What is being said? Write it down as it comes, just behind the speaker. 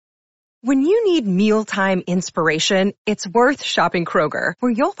When you need mealtime inspiration, it's worth shopping Kroger,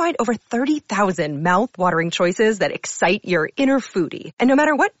 where you'll find over 30,000 mouth-watering choices that excite your inner foodie. And no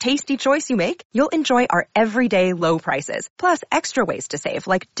matter what tasty choice you make, you'll enjoy our everyday low prices, plus extra ways to save,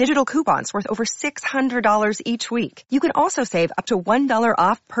 like digital coupons worth over $600 each week. You can also save up to $1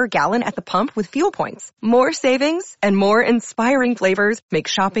 off per gallon at the pump with fuel points. More savings and more inspiring flavors make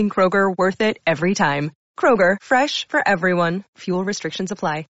shopping Kroger worth it every time. Kroger, fresh for everyone. Fuel restrictions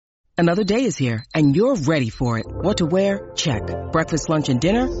apply. Another day is here, and you're ready for it. What to wear? Check. Breakfast, lunch, and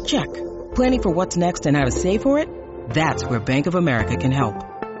dinner? Check. Planning for what's next and how to save for it? That's where Bank of America can help.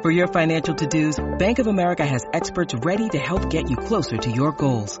 For your financial to-dos, Bank of America has experts ready to help get you closer to your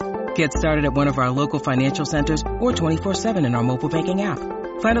goals. Get started at one of our local financial centers or 24/7 in our mobile banking app.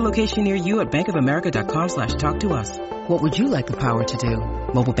 Find a location near you at bankofamerica.com/talktous. What would you like the power to do?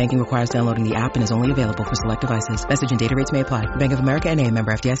 Mobile banking requires downloading the app and is only available for select devices. Message and data rates may apply. Bank of America N.A.,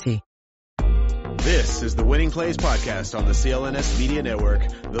 member FDIC. This is the Winning Plays Podcast on the CLNS Media Network,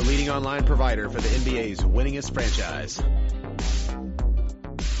 the leading online provider for the NBA's winningest franchise.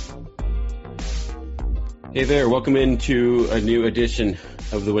 Hey there, welcome into a new edition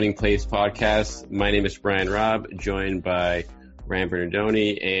of the Winning Plays Podcast. My name is Brian Robb, joined by Ryan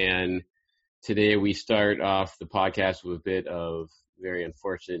Bernardoni, and today we start off the podcast with a bit of very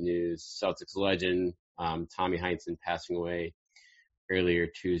unfortunate news. Celtics legend Tommy Heinsohn passing away earlier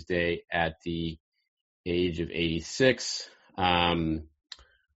Tuesday at the age of 86. Ryan,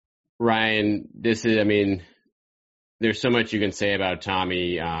 there's so much you can say about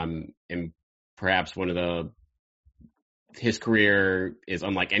Tommy, and perhaps his career is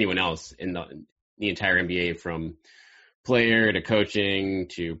unlike anyone else in the entire NBA, from player to coaching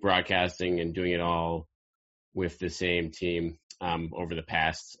to broadcasting, and doing it all with the same team over the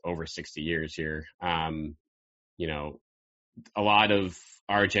past over 60 years here. A lot of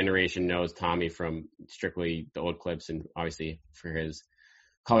our generation knows Tommy from strictly the old clips and obviously for his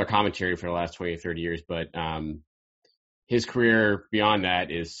color commentary for the last 20 or 30 years. But his career beyond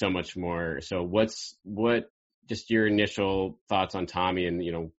that is so much more. So what just your initial thoughts on Tommy,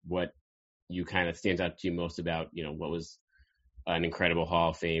 and, what you kind of stands out to you most about, what was an incredible Hall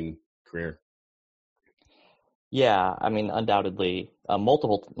of Fame career? Yeah, undoubtedly a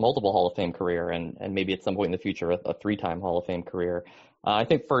multiple Hall of Fame career, and maybe at some point in the future, a three-time Hall of Fame career. I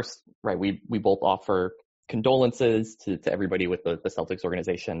think first, right, we both offer condolences to everybody with the Celtics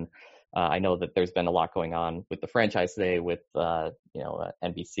organization. I know that there's been a lot going on with the franchise today with,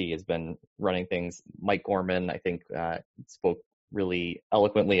 NBC has been running things. Mike Gorman, I think, spoke really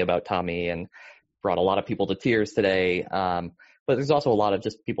eloquently about Tommy and brought a lot of people to tears today. But there's also a lot of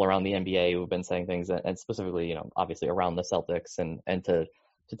just people around the NBA who have been saying things, and specifically, obviously around the Celtics and to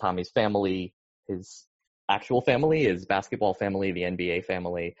Tommy's family, his actual family, his basketball family, the NBA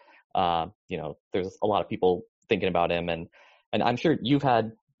family. There's a lot of people thinking about him, and I'm sure you've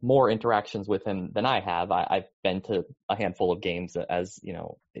had more interactions with him than I have. I've been to a handful of games as,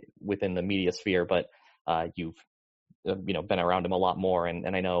 within the media sphere, but you've, been around him a lot more.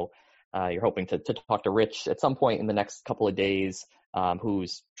 And I know you're hoping to talk to Rich at some point in the next couple of days,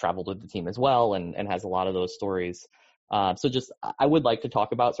 who's traveled with the team as well and has a lot of those stories. So just, I would like to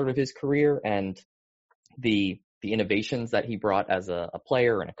talk about sort of his career and the innovations that he brought as a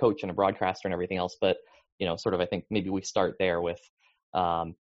player and a coach and a broadcaster and everything else. But, sort of, I think maybe we start there with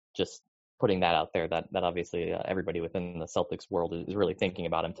just putting that out there, that obviously everybody within the Celtics world is really thinking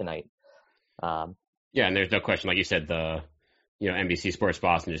about him tonight. Yeah, and there's no question, like you said, NBC Sports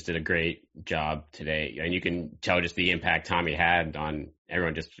Boston just did a great job today. And you can tell just the impact Tommy had on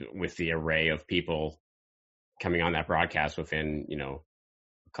everyone, just with the array of people coming on that broadcast within, a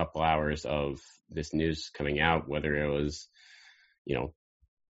couple hours of this news coming out, whether it was,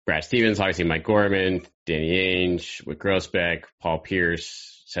 Brad Stevens, obviously Mike Gorman, Danny Ainge, Whit Grousbeck, Paul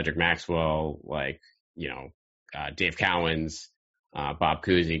Pierce, Cedric Maxwell, Dave Cowens, Bob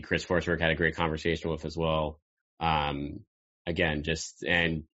Cousy, Chris Forsberg had a great conversation with as well. Again,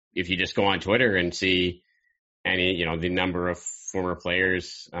 and if you just go on Twitter and see any, the number of former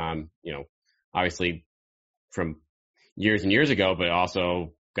players, obviously from years and years ago, but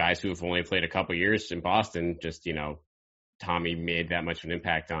also guys who have only played a couple years in Boston, just, Tommy made that much of an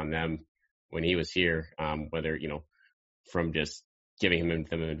impact on them when he was here, whether, from just giving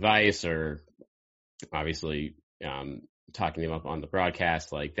them advice or obviously talking them up on the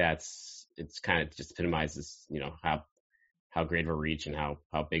broadcast. Like it's kind of just epitomizes, how great of a reach and how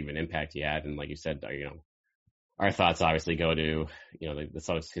big of an impact he had. And like you said, our thoughts obviously go to, the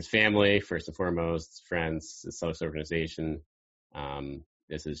Celtics, his family, first and foremost, friends, the Celtics organization.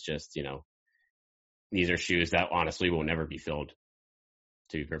 This is just, these are shoes that honestly will never be filled.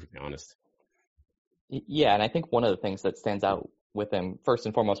 to be perfectly honest. Yeah, and I think one of the things that stands out with him, first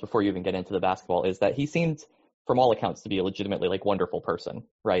and foremost, before you even get into the basketball, is that he seemed, from all accounts, to be a legitimately wonderful person,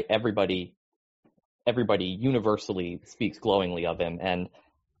 right? Everybody universally speaks glowingly of him, and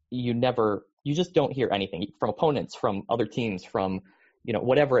you just don't hear anything from opponents, from other teams, from,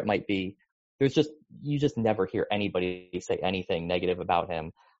 whatever it might be. You just never hear anybody say anything negative about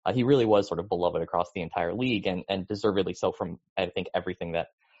him. He really was sort of beloved across the entire league, and deservedly so from, I think, everything that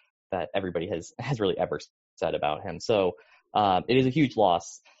everybody has really ever said about him. So it is a huge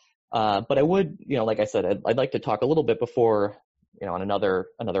loss. But I would, like I said, I'd like to talk a little bit before, on another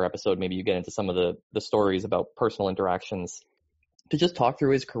episode, maybe you get into some of the stories about personal interactions, to just talk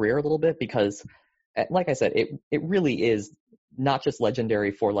through his career a little bit, because like I said, it really is not just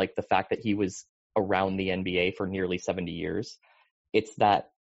legendary for like the fact that he was around the NBA for nearly 70 years. It's that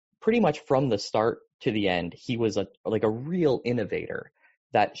pretty much from the start to the end, he was a real innovator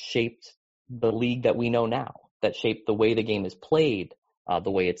that shaped the league that we know now, that shaped the way the game is played,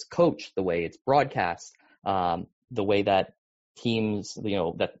 the way it's coached, the way it's broadcast, the way that teams,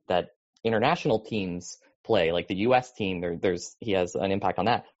 that international teams play, like the U.S. team. He has an impact on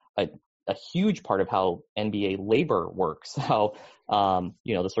that. A huge part of how NBA labor works, how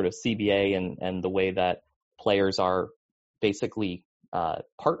the sort of CBA and the way that players are basically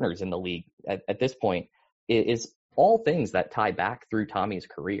partners in the league at this point is all things that tie back through Tommy's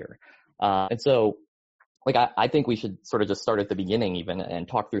career. And so, I think we should sort of just start at the beginning even and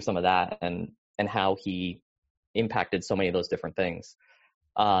talk through some of that and how he impacted so many of those different things.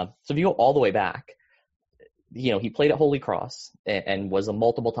 So if you go all the way back, he played at Holy Cross and was a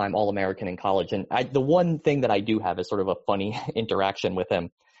multiple time All-American in college. And the one thing that I do have is sort of a funny interaction with him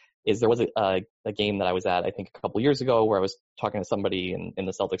is there was a game that I was at, I think a couple years ago, where I was talking to somebody in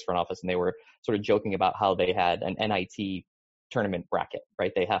the Celtics front office, and they were sort of joking about how they had an NIT tournament bracket,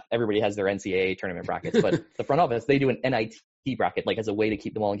 right? Everybody has their NCAA tournament brackets, but the front office, they do an NIT bracket, as a way to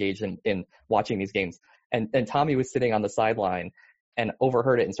keep them all engaged in watching these games. And Tommy was sitting on the sideline and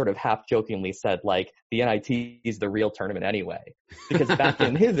overheard it and sort of half jokingly said, the NIT is the real tournament anyway. Because back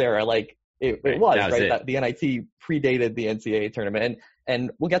in his era, it was, right? That the NIT predated the NCAA tournament.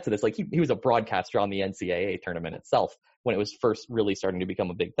 And we'll get to this. He was a broadcaster on the NCAA tournament itself when it was first really starting to become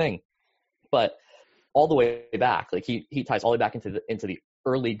a big thing. But all the way back, he ties all the way back into the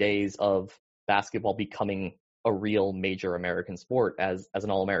early days of basketball becoming a real major American sport as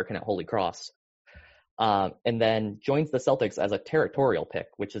an All-American at Holy Cross. And then joins the Celtics as a territorial pick,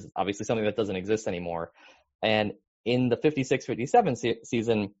 which is obviously something that doesn't exist anymore. And in the 56-57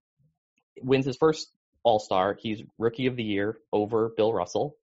 season, wins his first All-Star. He's Rookie of the Year over Bill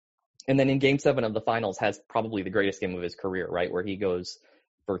Russell. And then in Game 7 of the finals has probably the greatest game of his career, right, where he goes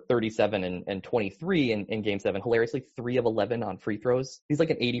for 37 and 23 in Game 7, hilariously 3 of 11 on free throws. He's like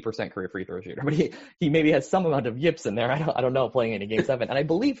an 80% career free throw shooter, but he maybe has some amount of yips in there. I don't know, playing in a Game 7. And I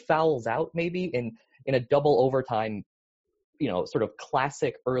believe fouls out maybe in a double overtime, sort of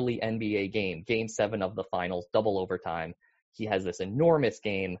classic early NBA game, Game 7 of the finals, double overtime. He has this enormous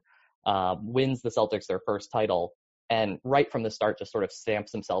game, wins the Celtics their first title, and right from the start just sort of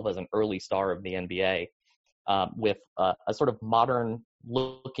stamps himself as an early star of the NBA with a sort of modern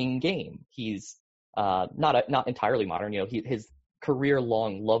looking game. He's not entirely modern. His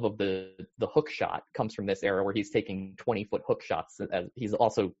career-long love of the hook shot comes from this era where he's taking 20-foot hook shots. He's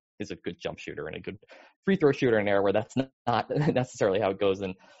also is a good jump shooter and a good free throw shooter in an era where that's not necessarily how it goes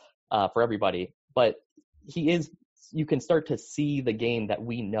in for everybody. But you can start to see the game that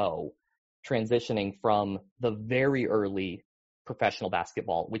we know transitioning from the very early professional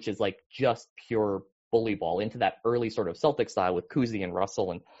basketball, which is just pure bully ball, into that early sort of Celtic style with Cousy and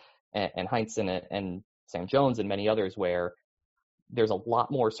Russell and Heinsohn and Sam Jones and many others, where there's a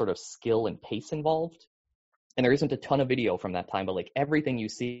lot more sort of skill and pace involved. And there isn't a ton of video from that time, but everything you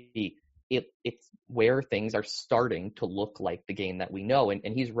see, it's where things are starting to look like the game that we know.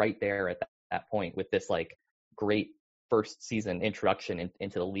 And he's right there at that point with this great first season introduction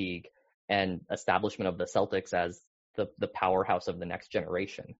into the league and establishment of the Celtics as the powerhouse of the next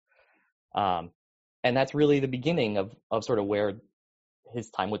generation. And that's really the beginning of sort of where his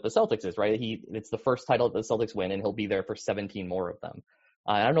time with the Celtics is, right? It's the first title that the Celtics win, and he'll be there for 17 more of them.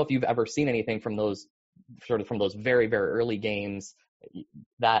 I don't know if you've ever seen anything from those very, very early games.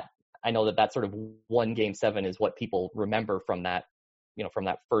 That I know that sort of one Game 7 is what people remember from that, from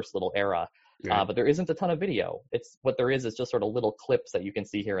that first little era. Yeah. But there isn't a ton of video. It's what there is just sort of little clips that you can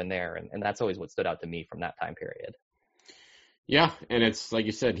see here and there. And that's always what stood out to me from that time period. Yeah. And it's like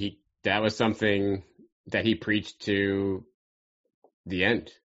you said, that was something that he preached to the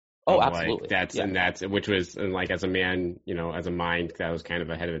end. Oh, absolutely. And that's, which was, and like, as a man, as a mind that was kind of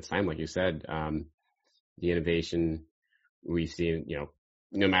ahead of its time, like you said, the innovation we've seen,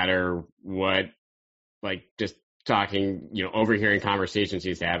 no matter what, like, just talking, overhearing conversations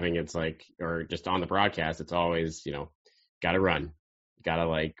he's having, it's like, or just on the broadcast, it's always, gotta run, gotta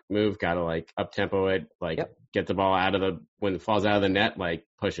like move, gotta like up tempo it, like get the ball when it falls out of the net, like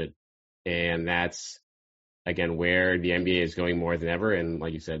push it. And that's, again, where the NBA is going more than ever. And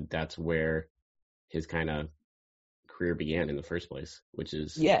like you said, that's where his kind of career began in the first place, which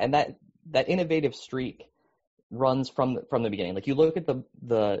is. Yeah. And that innovative streak runs from the beginning. Like, you look at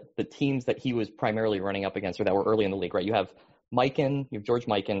the teams that he was primarily running up against, or that were early in the league, right? You have Mikan, you have George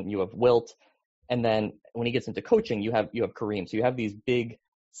Mikan, you have Wilt, and then when he gets into coaching, you have Kareem. So you have these big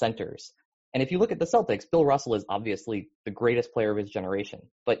centers. And if you look at the Celtics, Bill Russell is obviously the greatest player of his generation,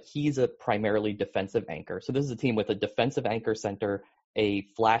 but he's a primarily defensive anchor. So this is a team with a defensive anchor center, a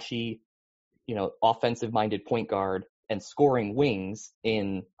flashy, offensive-minded point guard, and scoring wings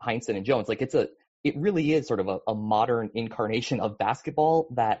in Heinsohn and Jones. Like, it really is sort of a modern incarnation of basketball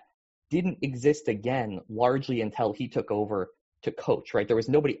that didn't exist again largely until he took over to coach, right? There was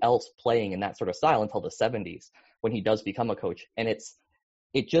nobody else playing in that sort of style until the 70s when he does become a coach. And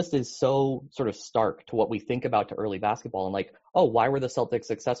it just is so sort of stark to what we think about to early basketball, and like, oh, why were the Celtics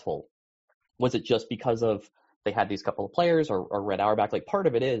successful? Was it just because of they had these couple of players or Red Auerbach? Like, part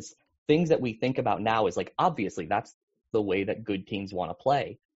of it is things that we think about now is like, obviously that's the way that good teams want to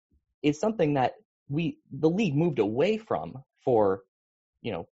play, is something that the league moved away from for,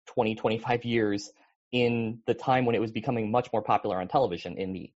 20, 25 years in the time when it was becoming much more popular on television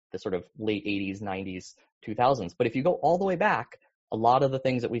in the sort of late 80s, 90s, 2000s. But if you go all the way back, a lot of the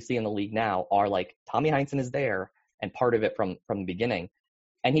things that we see in the league now are like Tommy Heinsohn is there and part of it from the beginning.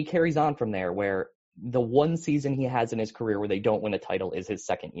 And he carries on from there, where the one season he has in his career where they don't win a title is his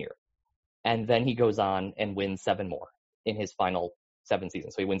second year. And then he goes on and wins 7 more in his final 7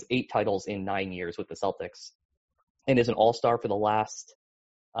 seasons. So he wins 8 titles in 9 years with the Celtics, and is an all-star for the last,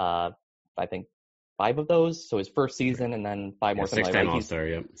 I think, 5 of those. So his first season and then 5 more. 6-time all-star,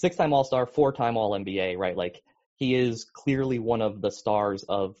 yeah. 6-time all-star, 4-time all-NBA, right? Like, he is clearly one of the stars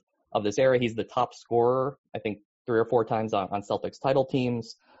of this era. He's the top scorer, I think, 3 or 4 times on Celtics title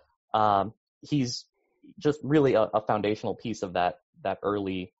teams. He's just really a foundational piece of that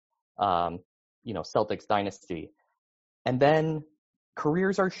early, Celtics dynasty. And then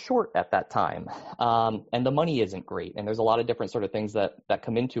careers are short at that time, and the money isn't great, and there's a lot of different sort of things that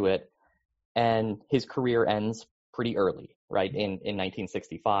come into it. And his career ends pretty early, right, in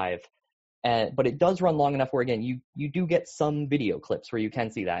 1965. But it does run long enough where, again, you do get some video clips where you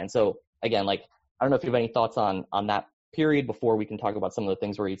can see that. And so, again, like, I don't know if you have any thoughts on that period before we can talk about some of the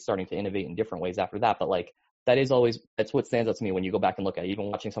things where he's starting to innovate in different ways after that. But like, that's what stands out to me when you go back and look at it, even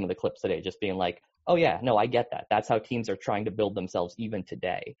watching some of the clips today, just being like, oh yeah, no, I get that. That's how teams are trying to build themselves even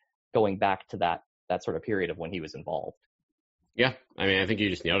today, going back to that sort of period of when he was involved. Yeah. I mean, I think you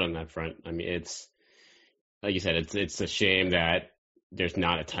just nailed on that front. I mean, it's, like you said, it's a shame that there's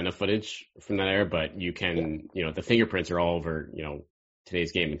not a ton of footage from that era, but you can, the fingerprints are all over,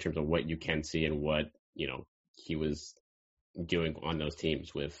 today's game in terms of what you can see and what, he was doing on those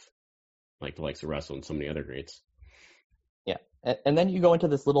teams with, like, the likes of Russell and so many other greats. Yeah. And then you go into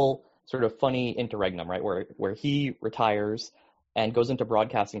this little sort of funny interregnum, right, where he retires and goes into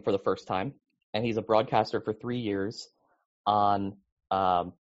broadcasting for the first time. And he's a broadcaster for 3 years on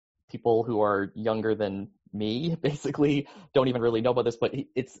people who are younger than me, basically don't even really know about this, but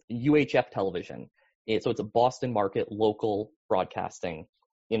it's UHF television. So it's a Boston market local broadcasting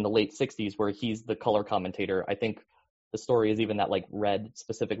in the late 60s, where he's the color commentator. I think the story is even that, like, Red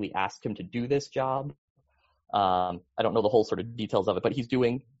specifically asked him to do this job. I don't know the whole sort of details of it, but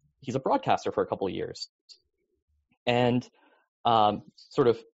he's a broadcaster for a couple of years. And sort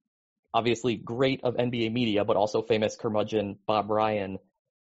of obviously great of NBA media, but also famous curmudgeon Bob Ryan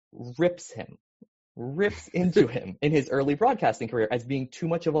rips into him in his early broadcasting career as being too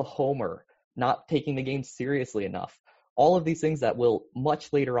much of a homer, not taking the game seriously enough. All of these things that will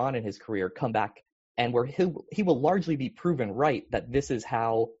much later on in his career come back, and where he will largely be proven right that this is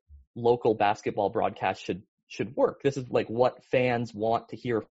how local basketball broadcasts should work. This is like what fans want to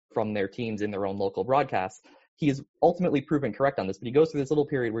hear from their teams in their own local broadcasts. He is ultimately proven correct on this, but he goes through this little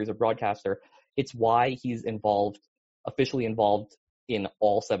period where he's a broadcaster. It's why he's officially involved in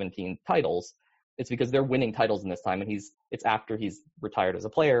all 17 titles. It's because they're winning titles in this time, and it's after he's retired as a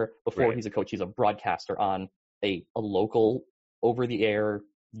player. Before Right. He's a coach, he's a broadcaster on a local over-the-air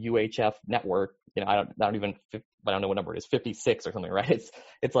UHF network. I don't know what number it is, 56 or something, right?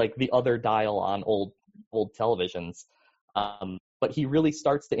 It's like the other dial on old televisions. but he really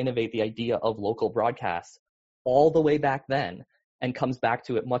starts to innovate the idea of local broadcasts all the way back then, and comes back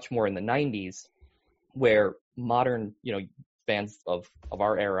to it much more in the 90s, where modern, fans of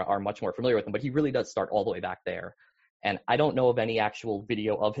our era are much more familiar with him. But he really does start all the way back there. And I don't know of any actual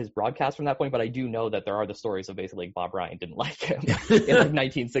video of his broadcast from that point, but I do know that there are the stories of basically Bob Ryan didn't like him in like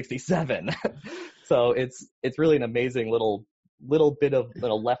 1967. So it's really an amazing little bit of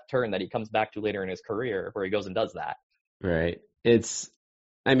left turn that he comes back to later in his career, where he goes and does that. Right.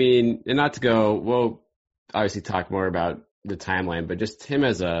 And not to go, we'll obviously talk more about the timeline, but just him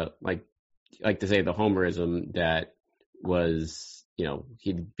as a, like to say, the homerism that was,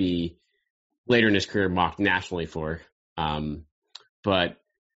 he'd be later in his career mocked nationally for. But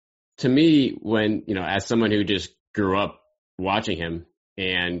to me, when, as someone who just grew up watching him,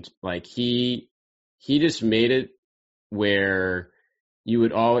 and like he just made it where you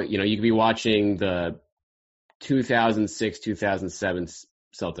would you could be watching the 2006, 2007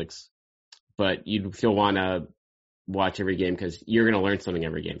 Celtics, but you'd still want to watch every game because you're going to learn something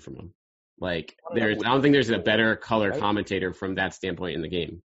every game from him. Like I don't think there's a better color commentator from that standpoint in the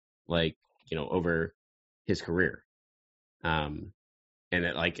game, over his career. And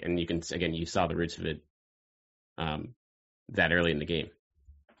you can, again, you saw the roots of it, that early in the game.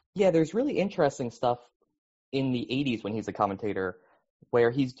 Yeah, there's really interesting stuff in the 80s when he's a commentator, where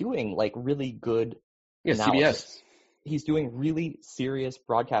he's doing like really good analysis. CBS. He's doing really serious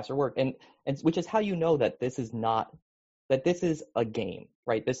broadcaster work, and which is how you know that this is a game,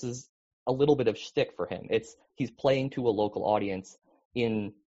 right? This is a little bit of shtick for him. He's playing to a local audience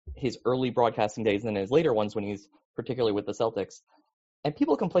in his early broadcasting days, and then his later ones when he's particularly with the Celtics. And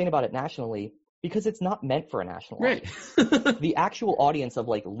people complain about it nationally because it's not meant for a national audience. The actual audience of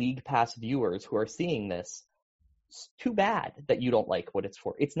like league pass viewers who are seeing this, it's too bad that you don't like what it's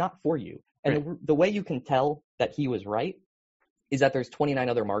for. It's not for you. And the way you can tell that he was right is that there's 29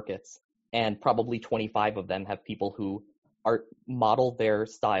 other markets, and probably 25 of them have people who are model their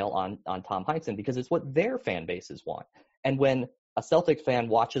style on Tom Heinsohn, because it's what their fan bases want. And when a Celtics fan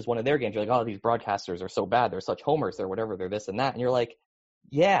watches one of their games, you're like, oh, these broadcasters are so bad. They're such homers. They're whatever. They're this and that. And you're like,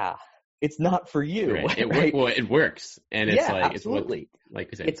 yeah, it's not for you. Right. Right? Well, it works. And it's absolutely.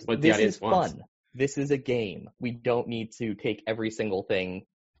 It's what the audience wants. Fun. This is a game. We don't need to take every single thing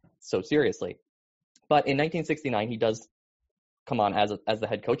so seriously. But in 1969, he does come on as the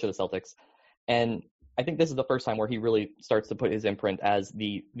head coach of the Celtics. And I think this is the first time where he really starts to put his imprint as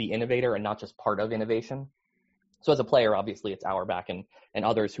the innovator and not just part of innovation. So as a player, obviously, it's Auerbach and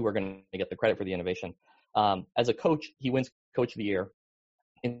others who are going to get the credit for the innovation. As a coach, he wins Coach of the Year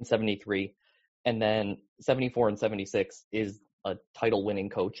in 73, and then 74 and 76 is a title-winning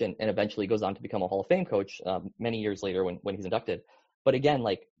coach, and eventually goes on to become a Hall of Fame coach many years later when he's inducted. But again,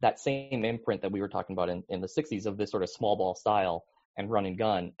 like that same imprint that we were talking about in the 60s of this sort of small ball style and run and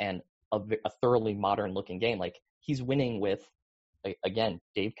gun and a thoroughly modern-looking game, like he's winning with, again,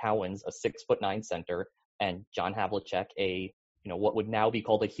 Dave Cowens, a 6'9" center, and John Havlicek, what would now be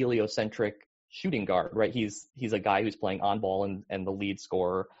called a heliocentric shooting guard, right? He's a guy who's playing on ball and the lead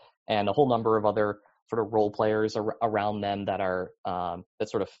scorer, and a whole number of other sort of role players around them that are that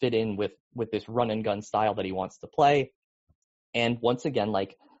sort of fit in with this run and gun style that he wants to play. And once again,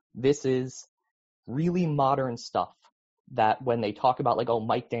 like this is really modern stuff that when they talk about like, oh,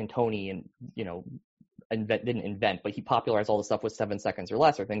 Mike D'Antoni and didn't invent, but he popularized all the stuff with 7 seconds or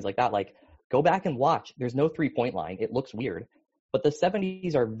less or things like that. Like, go back and watch. There's no 3-point line. It looks weird. But the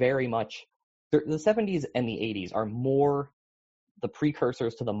 70s are very much – the 70s and the 80s are more the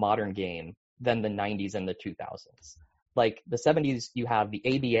precursors to the modern game than the 90s and the 2000s. Like, the 70s, you have the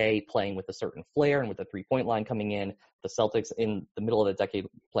ABA playing with a certain flair and with the 3-point line coming in. The Celtics in the middle of the decade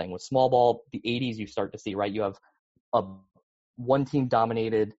playing with small ball. The 80s, you start to see, right, you have a one-team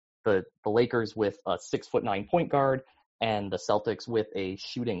dominated the Lakers with a 6'9" point guard and the Celtics with a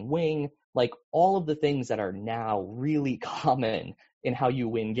shooting wing. Like, all of the things that are now really common in how you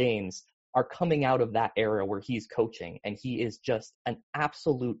win games are coming out of that era where he's coaching, and he is just an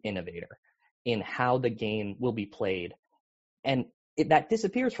absolute innovator in how the game will be played. And that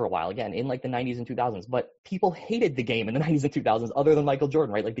disappears for a while, again, in like the 90s and 2000s, but people hated the game in the 90s and 2000s other than Michael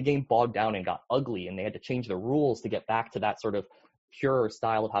Jordan, right? Like, the game bogged down and got ugly, and they had to change the rules to get back to that sort of pure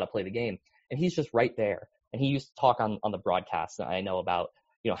style of how to play the game. And he's just right there. And he used to talk on the broadcast, and I know about,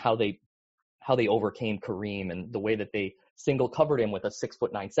 how they overcame Kareem and the way that they single covered him with a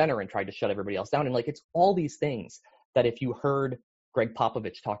 6'9" center and tried to shut everybody else down. And like, it's all these things that if you heard Greg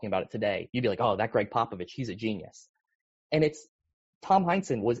Popovich talking about it today, you'd be like, oh, that Greg Popovich, he's a genius. And Tom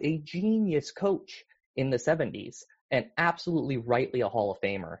Heinsohn was a genius coach in the 70s and absolutely rightly a Hall of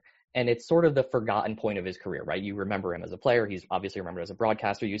Famer. And it's sort of the forgotten point of his career, right? You remember him as a player. He's obviously remembered as a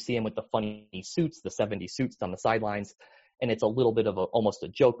broadcaster. You see him with the funny suits, the 70s suits on the sidelines. And it's a little bit of almost a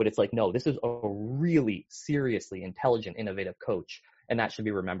joke, but it's like, no, this is a really seriously intelligent, innovative coach. And that should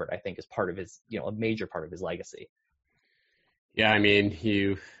be remembered, I think, as part of his, a major part of his legacy. Yeah, I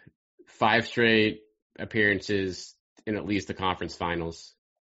mean, 5 straight appearances in at least the conference finals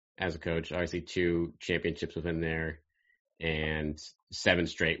as a coach, obviously 2 championships within there, and 7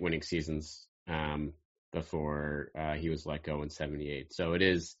 straight winning seasons before he was let go in 78. So it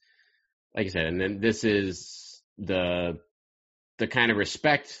is, like I said, and then this is the kind of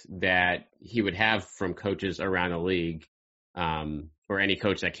respect that he would have from coaches around the league, or any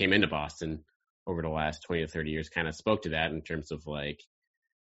coach that came into Boston over the last 20 to 30 years kind of spoke to that in terms of like,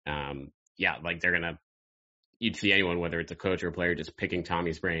 like you'd see anyone, whether it's a coach or a player, just picking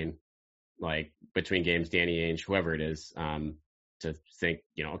Tommy's brain, like between games, Danny Ainge, whoever it is, to think,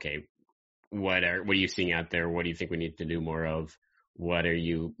 okay, what are you seeing out there? What do you think we need to do more of? What are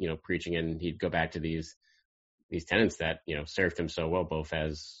you, preaching? And he'd go back to these tenets that, served him so well, both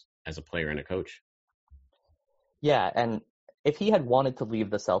as a player and a coach. Yeah. And if he had wanted to leave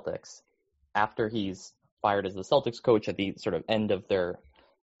the Celtics after he's fired as the Celtics coach at the sort of end of their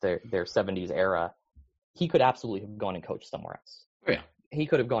 70s era, he could absolutely have gone and coached somewhere else. Oh, yeah. He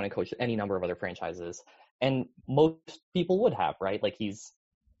could have gone and coached any number of other franchises. And most people would have, right? Like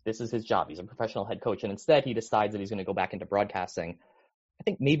this is his job. He's a professional head coach. And instead he decides that he's going to go back into broadcasting. I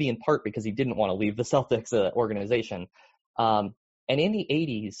think maybe in part because he didn't want to leave the Celtics organization. And in the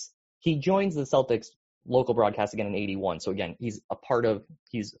 80s, he joins the Celtics local broadcast again in 81. So again, he's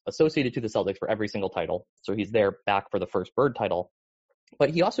associated to the Celtics for every single title. So he's there back for the first Bird title.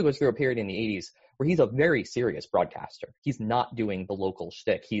 But he also goes through a period in the 80s where he's a very serious broadcaster. He's not doing the local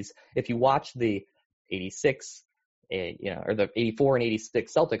shtick. If you watch the 86, or the 84 and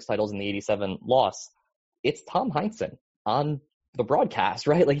 86 Celtics titles and the 87 loss, it's Tom Heinsohn on the broadcast,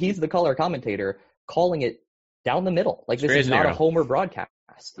 right? Like he's the color commentator calling it down the middle. Like this is not a homer broadcast.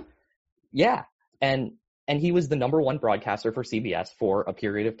 Yeah. And he was the number 1 broadcaster for CBS for a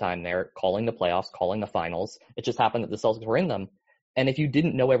period of time there, calling the playoffs, calling the finals. It just happened that the Celtics were in them. And if you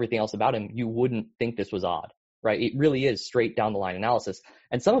didn't know everything else about him, you wouldn't think this was odd, right? It really is straight down the line analysis.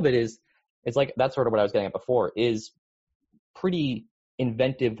 And some of it it's like, that's sort of what I was getting at before, is pretty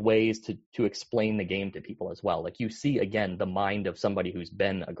inventive ways to explain the game to people as well. Like you see, again, the mind of somebody who's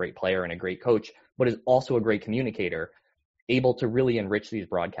been a great player and a great coach, but is also a great communicator, able to really enrich these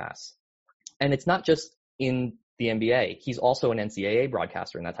broadcasts. And it's not just in the NBA. He's also an NCAA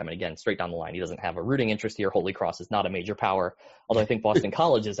broadcaster in that time. And again, straight down the line, he doesn't have a rooting interest here. Holy Cross is not a major power, although I think Boston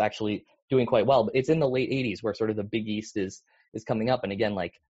College is actually doing quite well. But it's in the late 80s where sort of the Big East is coming up. And again,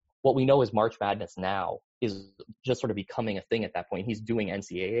 like what we know as March Madness now is just sort of becoming a thing at that point. He's doing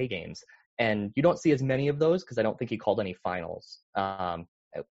NCAA games. And you don't see as many of those because I don't think he called any finals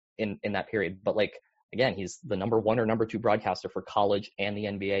in that period. But like, again, he's the number 1 or number 2 broadcaster for college and the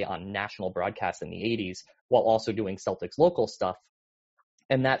NBA on national broadcasts in the 80s, while also doing Celtics local stuff.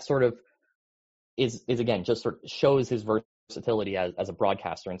 And that sort of is again, just sort of shows his versatility as a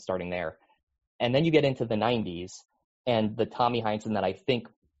broadcaster and starting there. And then you get into the 90s and the Tommy Heinsohn that I think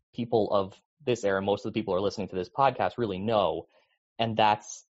people of this era, most of the people who are listening to this podcast really know. And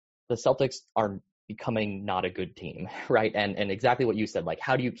that's the Celtics are becoming not a good team, right? And exactly what you said, like,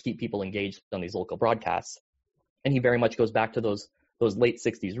 how do you keep people engaged on these local broadcasts? And he very much goes back to those late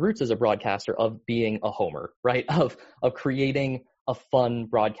 60s roots as a broadcaster of being a homer, right? Of creating a fun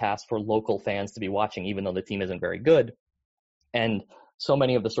broadcast for local fans to be watching, even though the team isn't very good. And so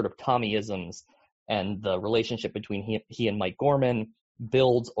many of the sort of Tommyisms and the relationship between he and Mike Gorman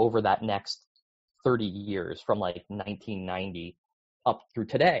builds over that next 30 years from like 1990 up through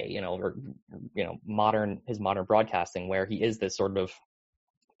today, his modern broadcasting, where he is this sort of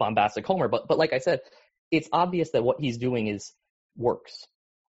bombastic homer. But like I said, it's obvious that what he's doing works.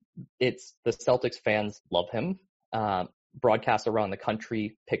 It's the Celtics fans love him. Broadcasts around the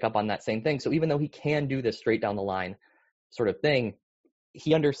country pick up on that same thing. So even though he can do this straight down the line sort of thing,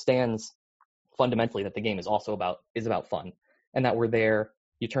 he understands fundamentally that the game is also about fun, and that we're there.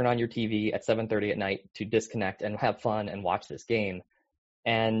 You turn on your TV at 7:30 at night to disconnect and have fun and watch this game.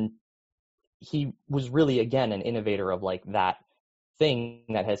 And he was really, again, an innovator of like that thing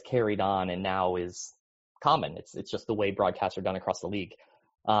that has carried on and now is common. It's just the way broadcasts are done across the league.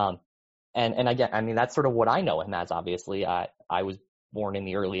 And again, I mean, that's sort of what I know him as, obviously. I was born in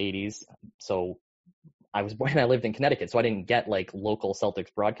the early 80s, so I was born and I lived in Connecticut, so I didn't get like local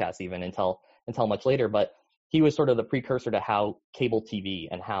Celtics broadcasts even until much later. But he was sort of the precursor to how cable TV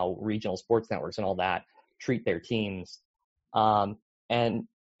and how regional sports networks and all that treat their teams. And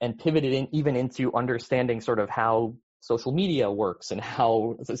and pivoted even into understanding sort of how social media works and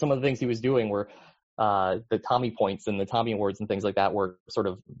how some of the things he was doing were the Tommy points and the Tommy awards and things like that were sort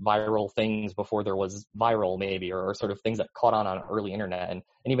of viral things before there was viral maybe, or sort of things that caught on early internet. And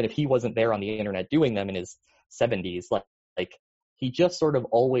even if he wasn't there on the internet doing them in his 70s, like he just sort of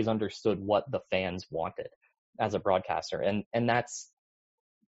always understood what the fans wanted as a broadcaster. And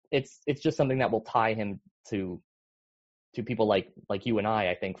it's just something that will tie him to people like you and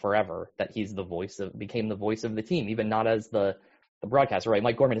I think forever, that he's became the voice of the team, even not as the broadcaster, right?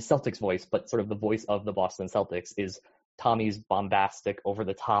 Mike Gorman is Celtics voice, but sort of the voice of the Boston Celtics is Tommy's bombastic, over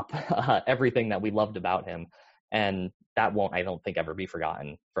the top, everything that we loved about him. And that won't, I don't think, ever be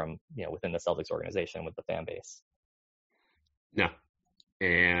forgotten from, within the Celtics organization with the fan base. No.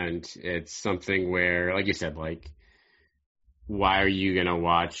 And it's something where, like you said, like, why are you going to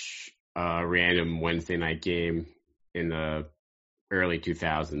watch a random Wednesday night game in the early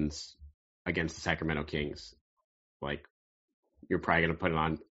 2000s against the Sacramento Kings? Like, you're probably going to put it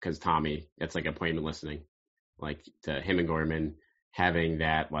on because Tommy, it's like appointment listening, like to him and Gorman having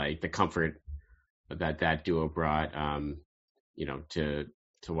that, like the comfort that duo brought,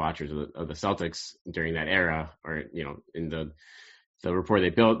 to watchers of the Celtics during that era, or, in the rapport they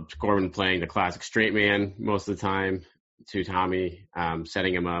built, Gorman playing the classic straight man most of the time to Tommy,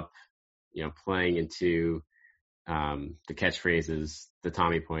 setting him up, playing into the catchphrases, the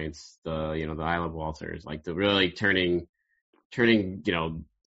Tommy points, the I love Walters, like the really turning,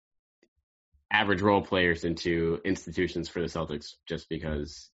 average role players into institutions for the Celtics just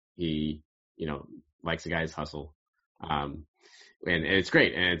because he, likes the guy's hustle. And it's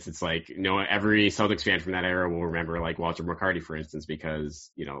great. And it's like, every Celtics fan from that era will remember like Walter McCarty, for instance,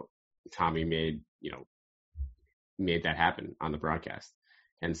 because, Tommy made that happen on the broadcast.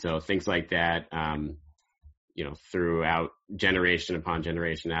 And so things like that, throughout generation upon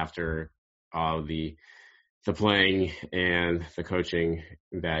generation after all the playing and the coaching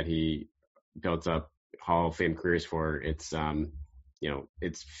that he built up Hall of Fame careers for, it's,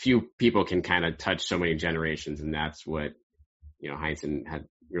 it's few people can kind of touch so many generations. And that's what, Heinsohn had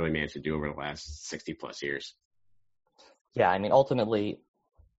really managed to do over the last 60 plus years. Yeah. I mean, ultimately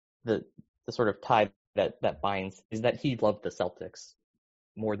the sort of tie that binds is that he loved the Celtics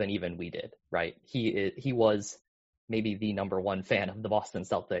more than even we did, right? He was maybe the number one fan of the Boston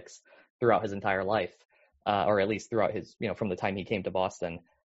Celtics throughout his entire life. Or at least throughout his, from the time he came to Boston.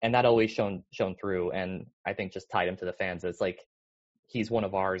 And that always shone through, and I think just tied him to the fans. It's like, he's one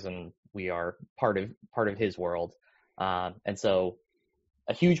of ours and we are part of his world. And so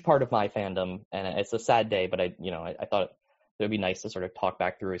a huge part of my fandom, and it's a sad day, but I thought it would be nice to sort of talk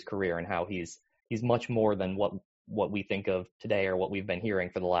back through his career and how he's much more than what we think of today, or what we've been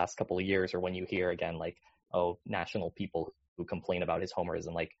hearing for the last couple of years, or when you hear again, like, national people who complain about his homers,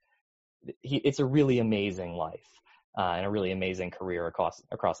 and like, it's a really amazing life and a really amazing career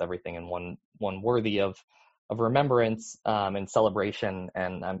across everything, and one worthy of remembrance and celebration.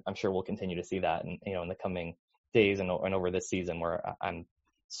 And I'm sure we'll continue to see that in the coming days and over this season, where I'm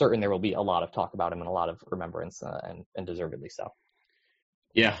certain there will be a lot of talk about him and a lot of remembrance, and deservedly so.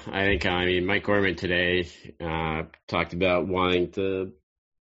 Yeah, I think, Mike Gorman today talked about wanting for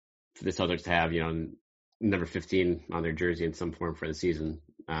the Celtics to have, number 15 on their jersey in some form for the season.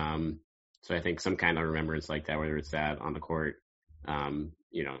 So I think some kind of remembrance like that, whether it's that on the court,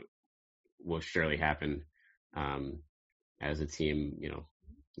 will surely happen as the team,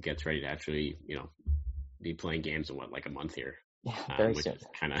 gets ready to actually, be playing games in like a month here. Yeah, very which soon.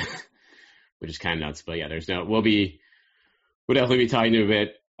 Which is kind of nuts. But yeah, we'll definitely be talking a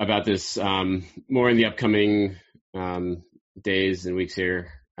bit about this more in the upcoming days and weeks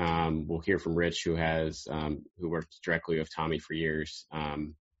here. We'll hear from Rich, who worked directly with Tommy for years,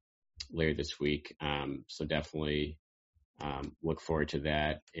 later this week. So definitely look forward to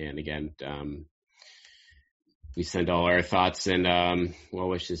that. And again, we send all our thoughts and well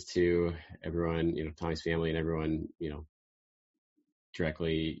wishes to everyone, Tommy's family and everyone,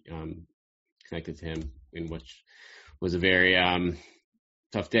 directly connected to him, in which was a very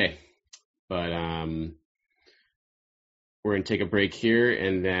tough day. But we're going to take a break here,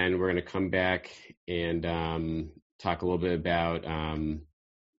 and then we're going to come back and talk a little bit about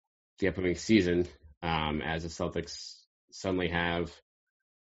the upcoming season, as the Celtics suddenly have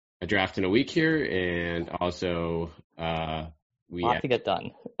a draft in a week here, and also we have to get done.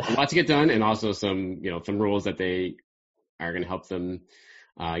 A lot to get done, and also some rules that they are going to help them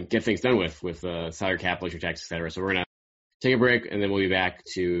get things done with salary cap, luxury tax, et cetera. So we're going to take a break, and then we'll be back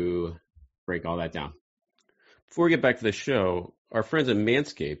to break all that down. Before we get back to the show, our friends at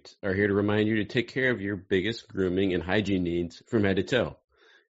Manscaped are here to remind you to take care of your biggest grooming and hygiene needs from head to toe.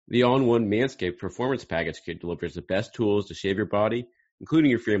 The all-in-one Manscaped Performance Package Kit delivers the best tools to shave your body, including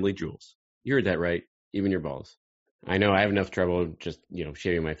your family jewels. You heard that right, even your balls. I know I have enough trouble just,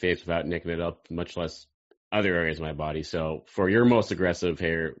 shaving my face without nicking it up, much less other areas of my body. So for your most aggressive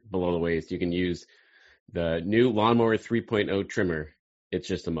hair below the waist, you can use the new Lawnmower 3.0 trimmer. It's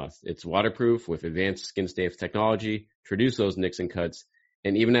just a must. It's waterproof with advanced skin-safe technology to reduce those nicks and cuts,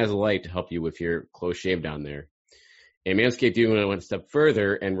 and even has a light to help you with your close shave down there. And Manscaped even went a step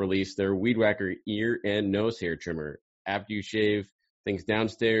further and released their Weed Whacker ear and nose hair trimmer. After you shave things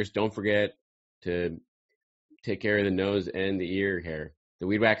downstairs, don't forget to take care of the nose and the ear hair. The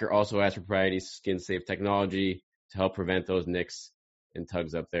Weed Whacker also has proprietary skin-safe technology to help prevent those nicks and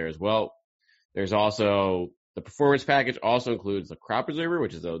tugs up there as well. There's also the Performance Package also includes the Crop Preserver,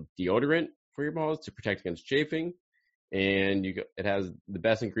 which is a deodorant for your balls to protect against chafing. And it has the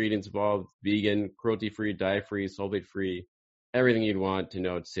best ingredients involved: vegan, cruelty-free, dye-free, sulfate-free, everything you'd want to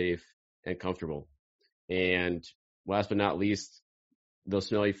know it's safe and comfortable. And last but not least, those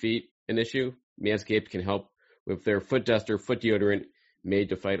smelly feet, an issue. Manscaped can help with their Foot Duster foot deodorant made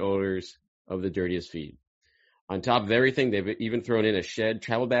to fight odors of the dirtiest feet. On top of everything, they've even thrown in a Shed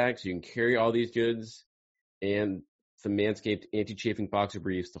travel bag so you can carry all these goods, and some Manscaped anti-chafing boxer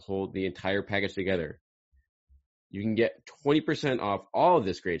briefs to hold the entire package together. You can get 20% off all of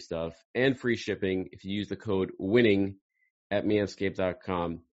this great stuff and free shipping if you use the code WINNING at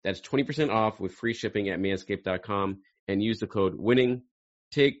manscaped.com. That's 20% off with free shipping at manscaped.com, and use the code WINNING.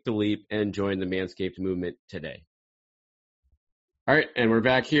 Take the leap and join the Manscaped movement today. All right, and we're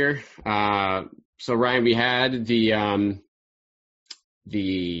back here. So Ryan, we had the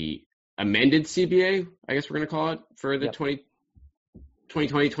amended CBA, I guess we're going to call it, for the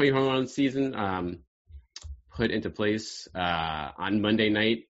 2020-2021 season, put into place on Monday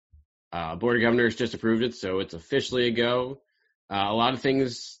night. Board of Governors just approved it, so it's officially a go. A lot of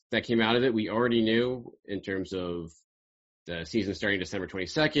things that came out of it we already knew, in terms of the season starting December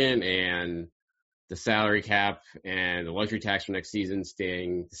 22nd and the salary cap and the luxury tax for next season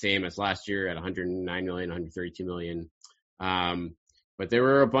staying the same as last year at $109 million, $132 million. But there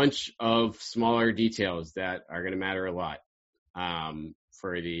were a bunch of smaller details that are going to matter a lot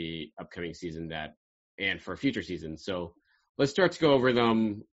for the upcoming season and for future seasons. So let's start to go over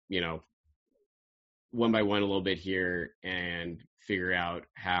them, one by one a little bit here and figure out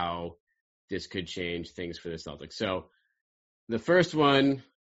how this could change things for the Celtics. So the first one,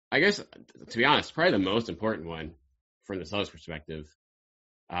 I guess, to be honest, probably the most important one from the Celtics perspective,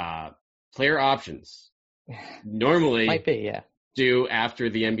 player options. Normally might be, yeah. Due after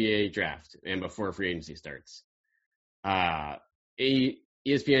the NBA draft and before free agency starts.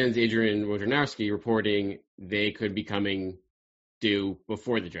 ESPN's Adrian Wojnarowski reporting they could be coming due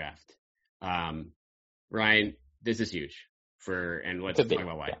before the draft. Ryan, this is huge and let's talk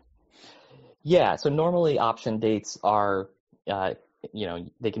about why. Yeah, so normally option dates are,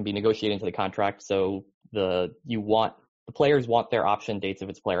 they can be negotiated into the contract. So the players want their option dates, if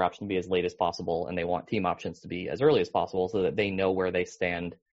it's player option, to be as late as possible, and they want team options to be as early as possible so that they know where they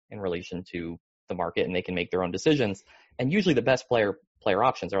stand in relation to the market and they can make their own decisions. And usually the best player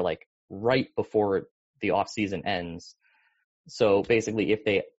options are like right before the off season ends. So basically if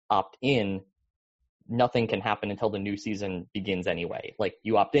they opt in, nothing can happen until the new season begins anyway. Like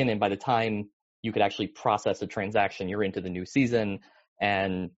you opt in, and by the time you could actually process a transaction, you're into the new season,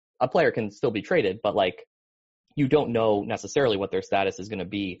 and a player can still be traded, but like you don't know necessarily what their status is going to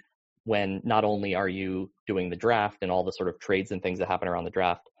be when not only are you doing the draft and all the sort of trades and things that happen around the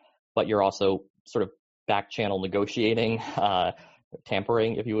draft, but you're also sort of back channel negotiating,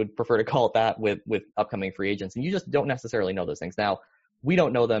 tampering, if you would prefer to call it that, with upcoming free agents. And you just don't necessarily know those things. Now, we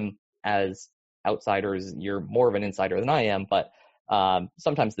don't know them as outsiders. You're more of an insider than I am, but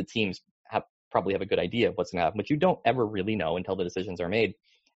sometimes the teams probably have a good idea of what's going to happen, but you don't ever really know until the decisions are made.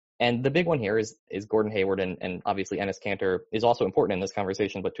 And the big one here is Gordon Hayward, and obviously Enes Kanter is also important in this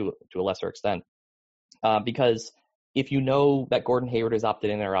conversation, but to a lesser extent, because if you know that Gordon Hayward is opted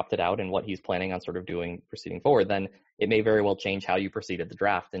in or opted out and what he's planning on sort of doing proceeding forward, then it may very well change how you proceed at the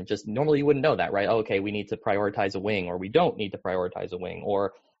draft. And just normally you wouldn't know that, right? Oh, okay, we need to prioritize a wing, or we don't need to prioritize a wing,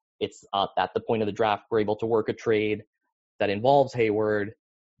 or it's at the point of the draft we're able to work a trade that involves Hayward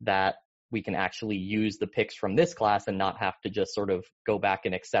that we can actually use the picks from this class and not have to just sort of go back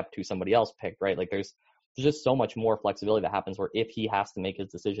and accept who somebody else picked, right? Like there's just so much more flexibility that happens where if he has to make his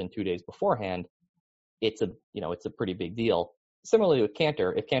decision 2 days beforehand, it's a pretty big deal. Similarly with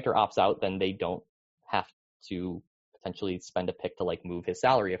Kanter, if Kanter opts out, then they don't have to potentially spend a pick to like move his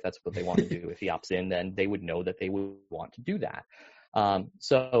salary if that's what they want to do. If he opts in, then they would know that they would want to do that.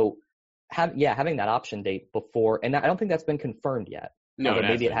 So having that option date before, and I don't think that's been confirmed yet, No, although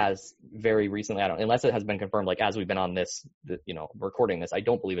maybe it has very recently. I don't, unless it has been confirmed, like as we've been on this, recording this, I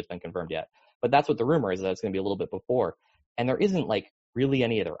don't believe it's been confirmed yet. But that's what the rumor is, that it's going to be a little bit before. And there isn't like really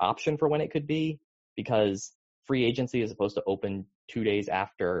any other option for when it could be, because free agency is supposed to open 2 days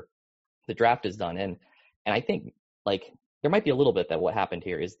after the draft is done. And I think like there might be a little bit that what happened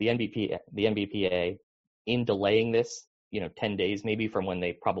here is the NBPA in delaying this, 10 days maybe from when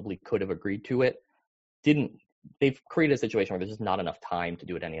they probably could have agreed to it, they've created a situation where there's just not enough time to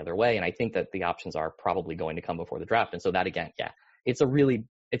do it any other way. And I think that the options are probably going to come before the draft. And so that again, yeah, it's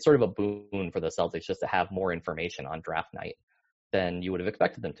sort of a boon for the Celtics just to have more information on draft night than you would have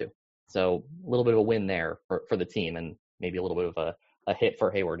expected them to. So a little bit of a win there for the team, and maybe a little bit of a hit for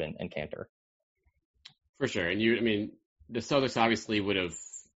Hayward and Kanter. For sure. And the Celtics obviously would have,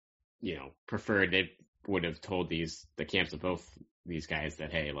 preferred, they would have told the camps of both these guys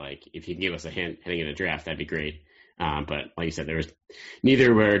that, hey, like, if you can give us a hint heading into the draft, that'd be great. But like you said, there was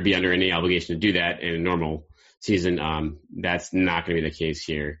neither would be under any obligation to do that in a normal season. That's not going to be the case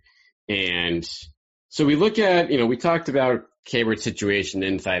here. And so we look at, we talked about Hayward's situation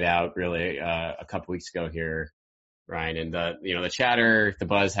inside out really a couple weeks ago here, Ryan, and the chatter, the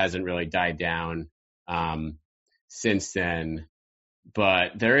buzz hasn't really died down since then.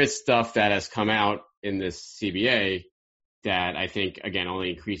 But there is stuff that has come out in this CBA that I think, again, only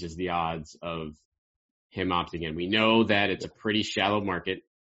increases the odds of him opting in. We know that it's a pretty shallow market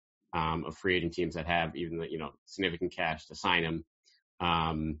of free agent teams that have even significant cash to sign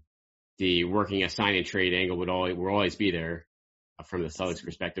him. The working a sign and trade angle will always be there from the Celtics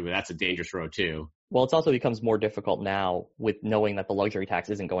perspective, but that's a dangerous road too. Well, it's also becomes more difficult now with knowing that the luxury tax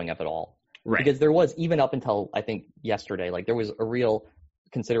isn't going up at all. Right. Because there was, even up until I think yesterday, like there was a real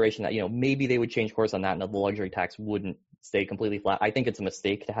consideration that, maybe they would change course on that and that the luxury tax wouldn't stay completely flat. I think it's a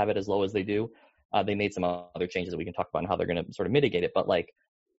mistake to have it as low as they do. They made some other changes that we can talk about and how they're going to sort of mitigate it. But like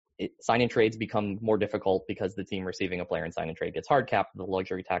sign and trades become more difficult because the team receiving a player in sign and trade gets hard capped. The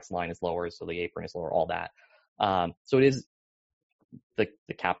luxury tax line is lower, so the apron is lower, all that. So it is, the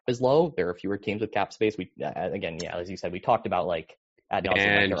cap is low. There are fewer teams with cap space. Again, as you said, we talked about like, there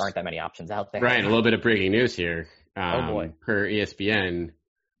aren't that many options out there. Ryan, a little bit of breaking news here. Oh boy. Per ESPN,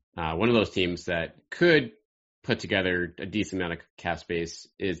 one of those teams that could put together a decent amount of cap space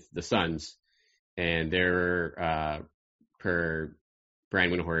is the Suns, and they're per Brian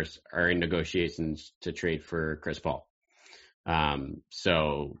Windhorst are in negotiations to trade for Chris Paul.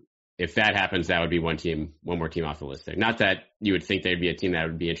 So if that happens, that would be one more team off the list there. Not that you would think there'd be a team that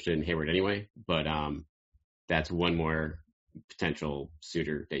would be interested in Hayward anyway, but that's one more potential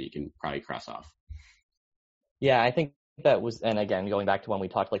suitor that you can probably cross off. Yeah, I think that was, and again, going back to when we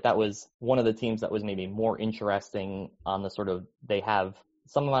talked, like that was one of the teams that was maybe more interesting on the sort of, they have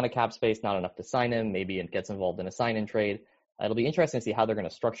some amount of cap space, not enough to sign him. Maybe it gets involved in a sign and trade. It'll be interesting to see how they're going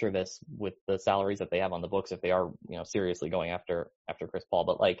to structure this with the salaries that they have on the books, if they are, seriously going after Chris Paul.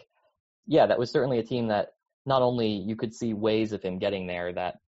 But like, yeah, that was certainly a team that not only you could see ways of him getting there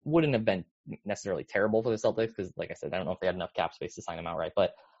that wouldn't have been necessarily terrible for the Celtics, because like I said, I don't know if they had enough cap space to sign him outright,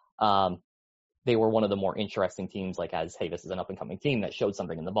 but they were one of the more interesting teams, like as, hey, this is an up and coming team that showed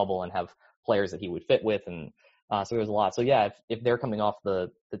something in the bubble and have players that he would fit with. And so there was a lot. So yeah, if they're coming off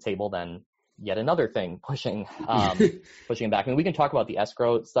the table, then yet another thing pushing him back. I mean, we can talk about the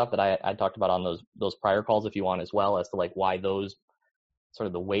escrow stuff that I talked about on those prior calls if you want as well, as to like why those sort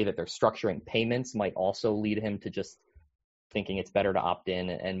of the way that they're structuring payments might also lead him to just thinking it's better to opt in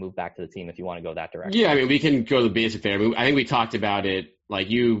and move back to the team if you want to go that direction. Yeah, I mean, we can go to the basic there. I mean, I think we talked about it, like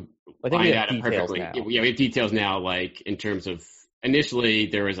you find out perfectly. Now. Yeah, we have details now, like in terms of initially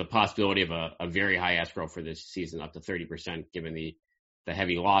there was a possibility of a very high escrow for this season, up to 30%, given the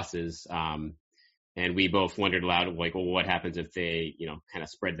heavy losses. And we both wondered aloud, like, well, what happens if they, kind of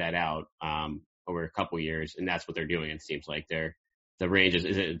spread that out over a couple of years? And that's what they're doing. It seems like the range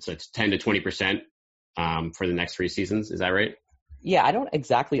it's 10 to 20%. For the next 3 seasons. Is that right? Yeah, I don't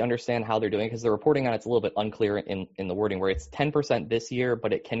exactly understand how they're doing, because the reporting on it's a little bit unclear in the wording, where it's 10% this year,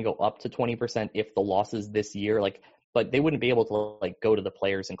 but it can go up to 20% if the losses this year, but they wouldn't be able to go to the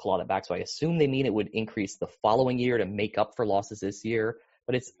players and claw that back. So I assume they mean it would increase the following year to make up for losses this year,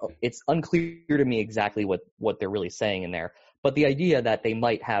 but it's unclear to me exactly what they're really saying in there. But the idea that they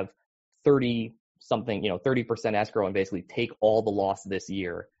might have 30% escrow and basically take all the loss this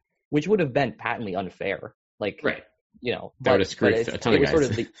year, which would have been patently unfair. Right. That would have screwed a ton of guys. Sort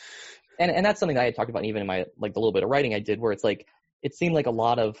of and that's something I had talked about even in my, the little bit of writing I did, where it's like, it seemed like a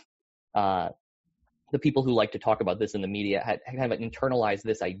lot of the people who like to talk about this in the media had kind of internalized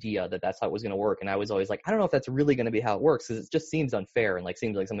this idea that that's how it was going to work. And I was always like, I don't know if that's really going to be how it works, because it just seems unfair and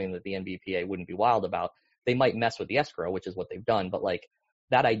seems like something that the NBPA wouldn't be wild about. they might mess with the escrow, which is what they've done. But like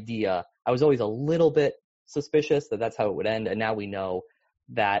that idea, I was always a little bit suspicious that that's how it would end. And now we know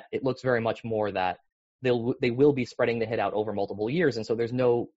that it looks very much more that they will be spreading the hit out over multiple years. And so there's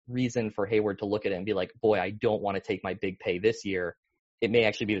no reason for Hayward to look at it and be like, boy, I don't want to take my big pay this year. It may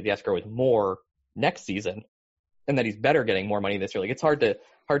actually be that the escrow is more next season and that he's better getting more money this year. Like it's hard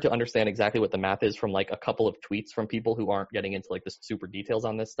to understand exactly what the math is from like a couple of tweets from people who aren't getting into like the super details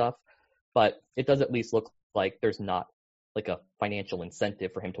on this stuff. But it does at least look like there's not like a financial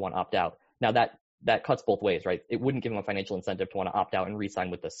incentive for him to want to opt out. Now that cuts both ways, right? It wouldn't give him a financial incentive to want to opt out and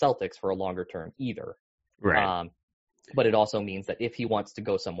re-sign with the Celtics for a longer term either. Right. But it also means that if he wants to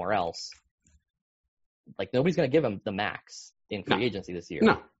go somewhere else, like nobody's going to give him the max in free agency this year.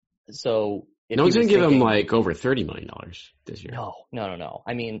 No. So no one's going to give him like over $30 million this year. No.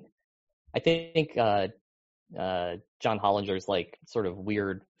 I mean, I think John Hollinger's like sort of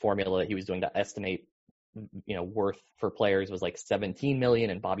weird formula that he was doing to estimate, worth for players was like 17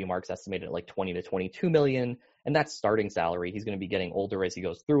 million, and Bobby Marks estimated at like 20 to 22 million, and that's starting salary. He's going to be getting older as he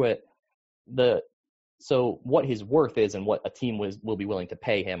goes through it. So what his worth is and what a team will be willing to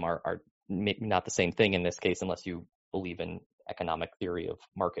pay him are maybe not the same thing in this case, unless you believe in economic theory of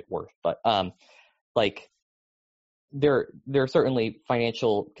market worth. But like there are certainly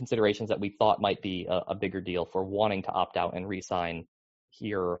financial considerations that we thought might be a bigger deal for wanting to opt out and re-sign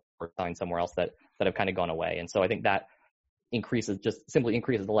here or sign somewhere else that have kind of gone away. And so I think that simply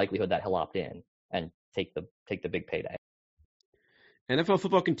increases the likelihood that he'll opt in and take the big payday. NFL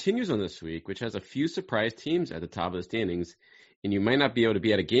football continues on this week, which has a few surprise teams at the top of the standings, and you might not be able to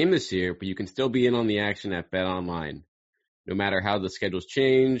be at a game this year, but you can still be in on the action at BetOnline. No matter how the schedules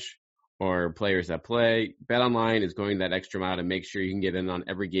change or players that play, BetOnline is going that extra mile to make sure you can get in on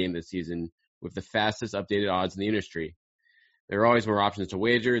every game this season with the fastest updated odds in the industry. There are always more options to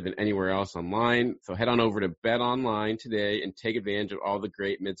wager than anywhere else online, so head on over to BetOnline today and take advantage of all the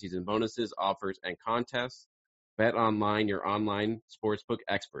great midseason bonuses, offers, and contests. BetOnline, your online sportsbook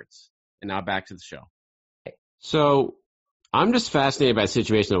experts. And now back to the show. So I'm just fascinated by the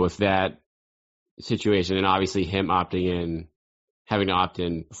situation with that situation, and obviously him opting in, having to opt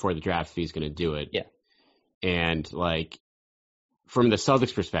in before the draft if he's going to do it. Yeah. And like from the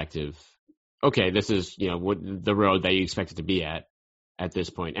Celtics perspective, okay, this is, the road that you expect it to be at this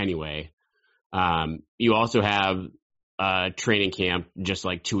point anyway. You also have training camp just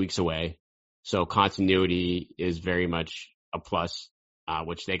like 2 weeks away. So continuity is very much a plus,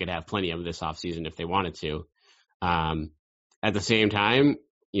 which they could have plenty of this offseason if they wanted to. At the same time,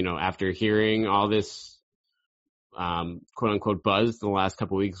 after hearing all this quote unquote buzz the last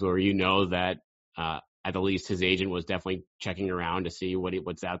couple of weeks, where that at the least his agent was definitely checking around to see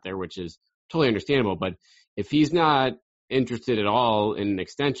what's out there, which is totally understandable. But if he's not interested at all in an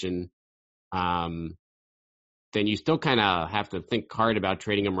extension, then you still kind of have to think hard about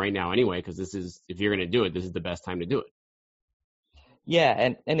trading him right now anyway, because if you're going to do it, this is the best time to do it.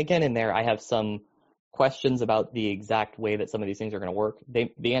 Yeah, and again in there, I have some questions about the exact way that some of these things are going to work.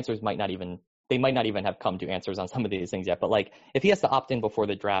 The answers might not even have come to answers on some of these things yet. But like, if he has to opt in before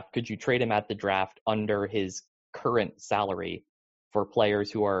the draft, could you trade him at the draft under his current salary for players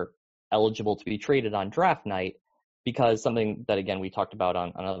who are eligible to be traded on draft night? Because something that, again, we talked about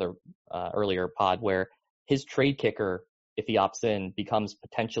on another earlier pod, where his trade kicker, if he opts in, becomes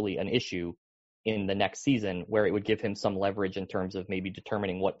potentially an issue in the next season, where it would give him some leverage in terms of maybe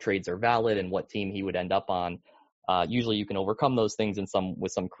determining what trades are valid and what team he would end up on. Usually you can overcome those things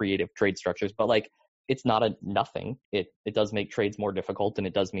with some creative trade structures, but like, it's not a nothing. It does make trades more difficult, and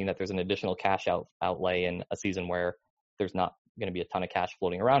it does mean that there's an additional cash outlay in a season where there's not going to be a ton of cash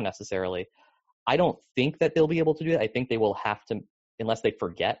floating around necessarily. I don't think that they'll be able to do that. I think they will have to, unless they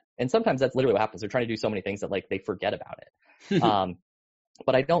forget. And sometimes that's literally what happens. They're trying to do so many things that like they forget about it.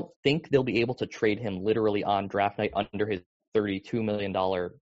 But I don't think they'll be able to trade him literally on draft night under his $32 million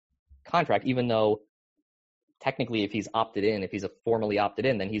contract, even though technically if he's formally opted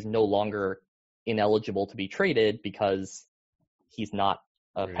in, then he's no longer ineligible to be traded because he's not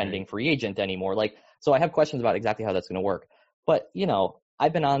a pending free agent anymore. Like, so I have questions about exactly how that's going to work. But,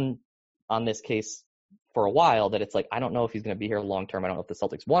 I've been on this case for a while that it's like, I don't know if he's going to be here long-term. I don't know if the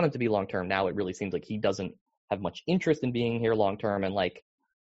Celtics want him to be long-term. Now it really seems like he doesn't have much interest in being here long-term. And like,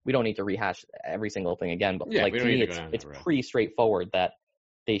 we don't need to rehash every single thing again, but like to me, it's pretty straightforward that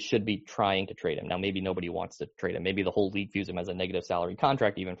they should be trying to trade him. Now, maybe nobody wants to trade him. Maybe the whole league views him as a negative salary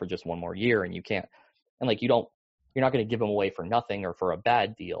contract, even for just one more year. And you can't, and like, you're not going to give him away for nothing or for a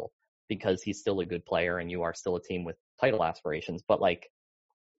bad deal, because he's still a good player and you are still a team with title aspirations. But like,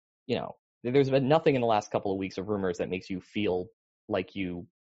 there's been nothing in the last couple of weeks of rumors that makes you feel like you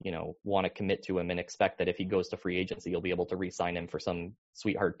want to commit to him and expect that if he goes to free agency, you'll be able to re-sign him for some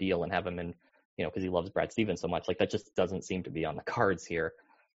sweetheart deal and have him in, because he loves Brad Stevens so much. Like, that just doesn't seem to be on the cards here.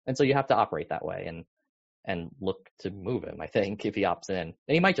 And so you have to operate that way and look to move him, I think, if he opts in. And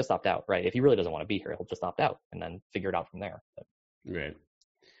he might just opt out, right? If he really doesn't want to be here, he'll just opt out and then figure it out from there. Right.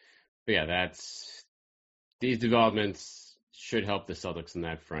 But yeah, these developments should help the Celtics in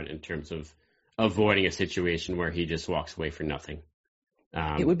that front in terms of avoiding a situation where he just walks away for nothing.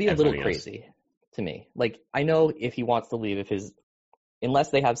 It would be a little crazy to me. Like, I know if he wants to leave, unless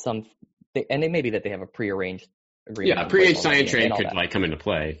they have and it may be that they have a prearranged agreement. Yeah, a prearranged sign trade could come into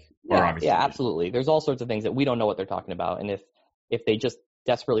play. Yeah, absolutely. There's all sorts of things that we don't know what they're talking about. And if they just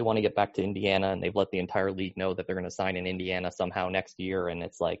desperately want to get back to Indiana and they've let the entire league know that they're going to sign in Indiana somehow next year, and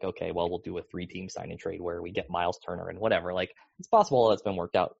it's like, okay, well, we'll do a 3-team sign and trade where we get Miles Turner and whatever. Like, it's possible that's been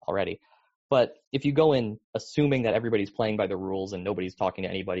worked out already. But if you go in assuming that everybody's playing by the rules and nobody's talking to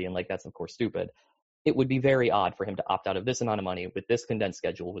anybody, and like, that's of course stupid, it would be very odd for him to opt out of this amount of money with this condensed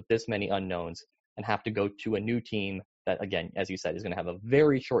schedule, with this many unknowns, and have to go to a new team that, again, as you said, is going to have a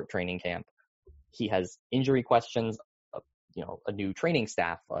very short training camp. He has injury questions, a new training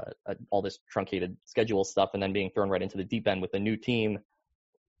staff, all this truncated schedule stuff, and then being thrown right into the deep end with a new team.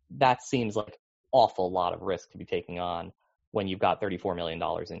 That seems like awful lot of risk to be taking on when you've got $34 million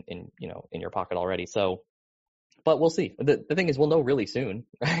in your pocket already. So, but we'll see. The thing is, we'll know really soon,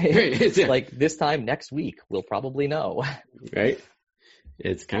 right? Like, this time next week, we'll probably know. Right?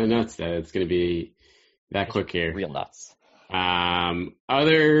 It's kind of nuts that it's going to be that quick here. Real nuts.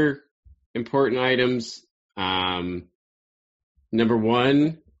 Other important items. Number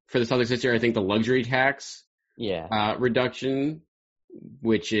one for the Celtics this year, I think the luxury tax reduction,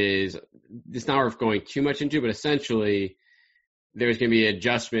 which is, it's not worth going too much into, but essentially there's going to be an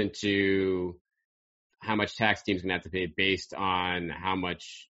adjustment to how much tax teams going to have to pay based on how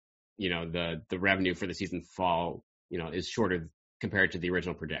much, the revenue for the season fall, is shorter compared to the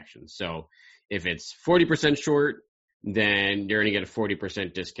original projection. So if it's 40% short, then you're going to get a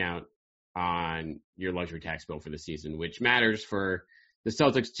 40% discount on your luxury tax bill for the season, which matters for the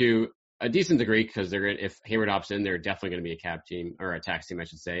Celtics to a decent degree because if Hayward opts in, they're definitely going to be a cap team, or a tax team, I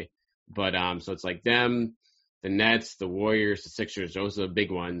should say. But so it's like them, the Nets, the Warriors, the Sixers, those are the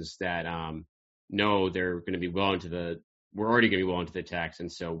big ones that know they're going to be we're already going to be well into the tax,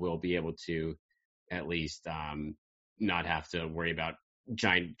 and so we'll be able to at least not have to worry about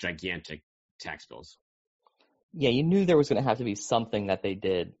gigantic tax bills. Yeah, you knew there was going to have to be something that they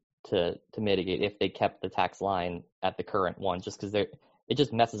did to mitigate if they kept the tax line at the current one, just because it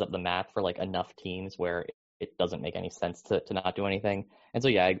just messes up the math for like enough teams where it doesn't make any sense to not do anything. And so,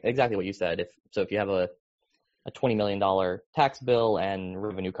 yeah, exactly what you said. If you have a $20 million tax bill and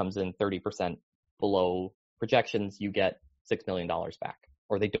revenue comes in 30% below projections, you get $6 million back,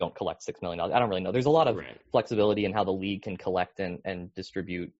 or they don't collect $6 million. I don't really know. There's a lot of flexibility in how the league can collect and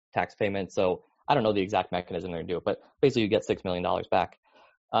distribute tax payments. So I don't know the exact mechanism they're going to do it, but basically you get $6 million back.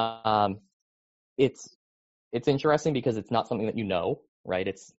 It's interesting because it's not something that you know, right?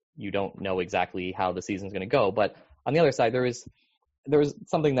 You don't know exactly how the season's going to go. But on the other side, there was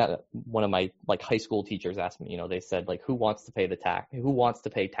something that one of my like high school teachers asked me. They said, like, who wants to pay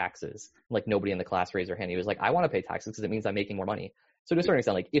taxes? Like, nobody in the class raised their hand. He was like, I want to pay taxes because it means I'm making more money. So to a certain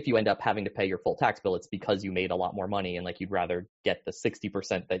extent, like, if you end up having to pay your full tax bill, it's because you made a lot more money and like you'd rather get the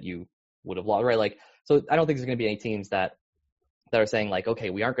 60% that you would have lost, right? Like, so I don't think there's going to be any teams that are saying like, okay,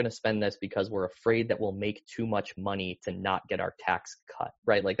 we aren't going to spend this because we're afraid that we'll make too much money to not get our tax cut,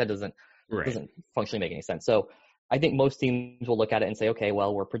 right? Like, that doesn't functionally make any sense. So I think most teams will look at it and say, okay,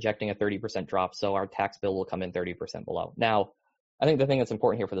 well, we're projecting a 30% drop, so our tax bill will come in 30% below. Now, I think the thing that's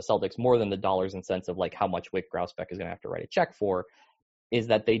important here for the Celtics, more than the dollars and cents of like how much Wyc Grousbeck is going to have to write a check for, is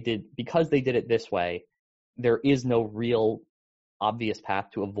that because they did it this way, there is no real obvious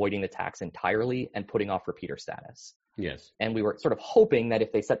path to avoiding the tax entirely and putting off repeater status. Yes. And we were sort of hoping that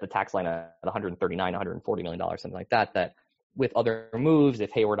if they set the tax line at $139, $140 million, something like that, that with other moves,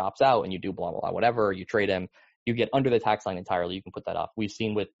 if Hayward opts out and you do blah, blah, blah, whatever, you trade him, you get under the tax line entirely, you can put that off. We've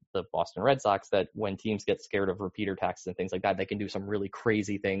seen with the Boston Red Sox that when teams get scared of repeater taxes and things like that, they can do some really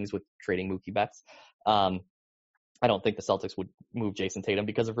crazy things with trading Mookie Betts. I don't think the Celtics would move Jason Tatum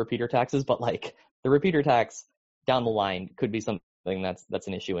because of repeater taxes, but like the repeater tax down the line could be something that's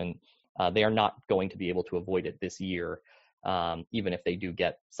an issue, and they are not going to be able to avoid it this year, even if they do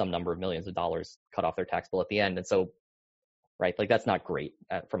get some number of millions of dollars cut off their tax bill at the end. And so, right, like that's not great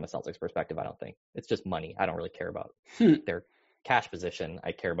from a Celtics perspective, I don't think. It's just money. I don't really care about their cash position.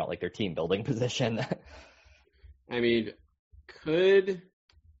 I care about like their team building position. I mean, could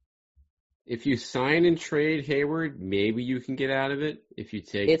if you sign and trade Hayward, maybe you can get out of it if you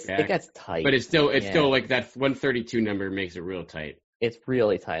take back. It gets tight. But it's still like that 132 number makes it real tight. It's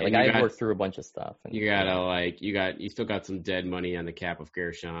really tight. Like I've worked through a bunch of stuff. And, you still got some dead money on the cap of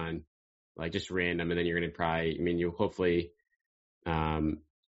Gershon, like just random, and then you're going to probably, I mean, you hopefully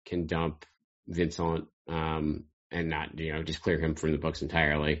can dump Vincent and not, just clear him from the books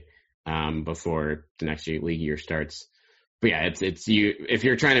entirely before the next league year starts. But yeah, it's you. If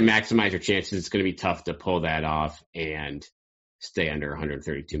you're trying to maximize your chances, it's going to be tough to pull that off and stay under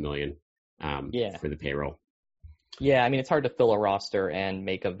 132 million for the payroll. Yeah, I mean, it's hard to fill a roster and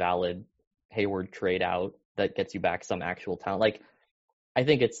make a valid Hayward trade out that gets you back some actual talent. Like, I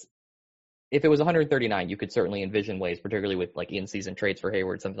think if it was 139, you could certainly envision ways, particularly with like in-season trades for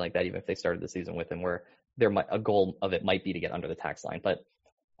Hayward, something like that, even if they started the season with him, where a goal of it might be to get under the tax line. But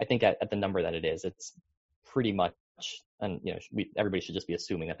I think at the number that it is, it's pretty much, and everybody should just be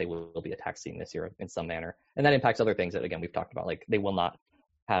assuming that they will be a tax team this year in some manner, and that impacts other things that again we've talked about. Like they will not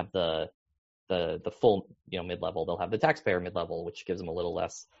have the full mid-level. They'll have the taxpayer mid-level, which gives them a little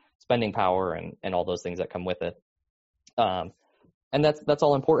less spending power and all those things that come with it. And that's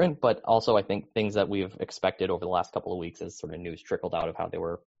all important, but also I think things that we've expected over the last couple of weeks as sort of news trickled out of how they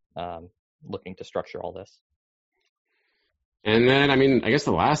were looking to structure all this. And then, I mean, I guess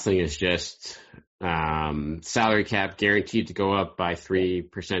the last thing is just salary cap guaranteed to go up by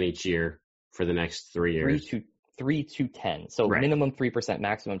 3% each year for the next 3 years. 3 to 10. So right. Minimum 3%,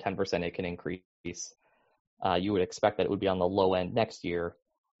 maximum 10% it can increase. You would expect that it would be on the low end next year.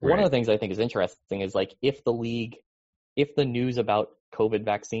 Right. One of the things I think is interesting is like if the news about COVID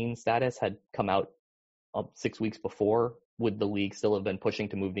vaccine status had come out 6 weeks before, would the league still have been pushing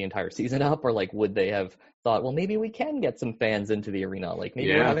to move the entire season up? Or like, would they have thought, well, maybe we can get some fans into the arena. Like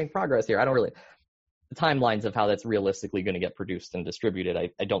maybe we're having progress here. The timelines of how that's realistically going to get produced and distributed,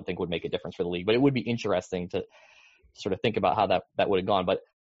 I don't think would make a difference for the league, but it would be interesting to sort of think about how that would have gone. But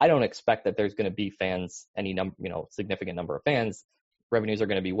I don't expect that there's going to be fans, significant number of fans. Revenues are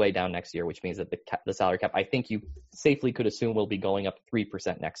going to be way down next year, which means that the salary cap, I think you safely could assume, will be going up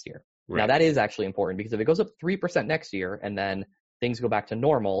 3% next year. Right. Now, that is actually important because if it goes up 3% next year and then things go back to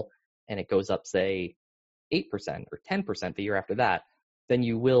normal and it goes up, say, 8% or 10% the year after that, then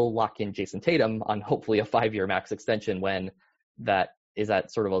you will lock in Jason Tatum on hopefully a 5-year max extension when that is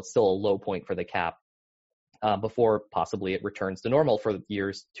at sort of still a low point for the cap before possibly it returns to normal for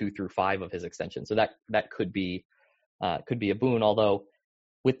years 2 through 5 of his extension. So that could be a boon, although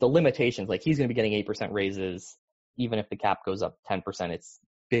with the limitations, like he's going to be getting 8% raises, even if the cap goes up 10%, it's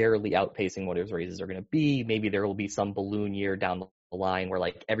barely outpacing what his raises are going to be. Maybe there will be some balloon year down the line where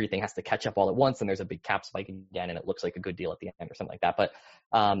like everything has to catch up all at once and there's a big cap spike again and it looks like a good deal at the end or something like that. But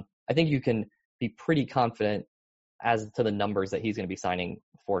I think you can be pretty confident as to the numbers that he's going to be signing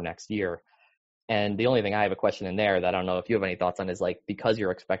for next year. And the only thing I have a question in there that I don't know if you have any thoughts on is like, because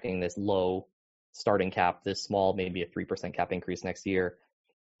you're expecting this low starting cap, this small, maybe a 3% cap increase next year,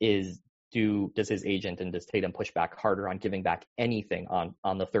 does his agent and does Tatum push back harder on giving back anything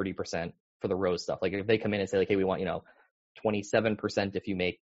on the 30% for the Rose stuff? Like if they come in and say like, hey, we want, 27% if you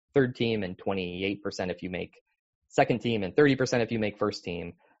make third team and 28% if you make second team and 30% if you make first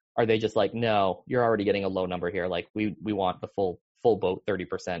team, are they just like, no, you're already getting a low number here. Like we want the full boat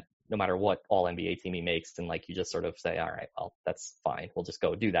 30%, no matter what all NBA team he makes. And like, you just sort of say, all right, well, that's fine. We'll just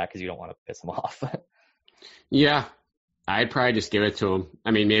go do that because you don't want to piss him off. Yeah. I'd probably just give it to him.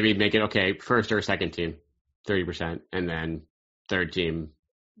 I mean, maybe make it, okay, first or second team, 30%, and then third team,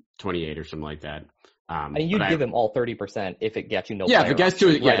 28 or something like that. And you'd give him all 30% if it gets you no. Yeah, if it gets to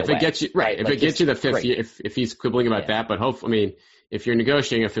right if away. It gets you right, if like it gets you the fifth year, if he's quibbling about that, but hopefully, I mean, if you're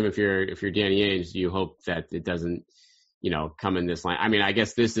negotiating with him, if you're Danny Ainge, you hope that it doesn't, come in this line. I mean, I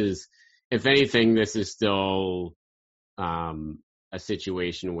guess this is, if anything, this is still a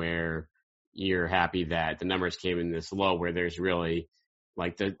situation where you're happy that the numbers came in this low, where there's really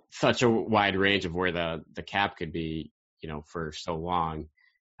like such a wide range of where the cap could be, for so long.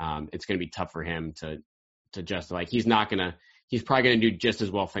 It's going to be tough for him to just like, he's probably going to do just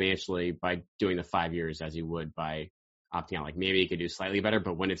as well financially by doing the 5 years as he would by opting out. Like maybe he could do slightly better,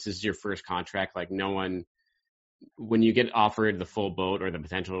 but when this is your first contract, like when you get offered the full boat or the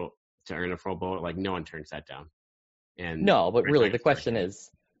potential to earn a full boat, like no one turns that down. And no, but really the question is,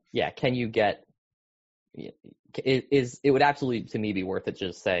 can you get, it would absolutely to me be worth it to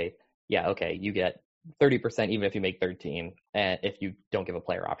just say, okay, you get 30% even if you make third team and if you don't give a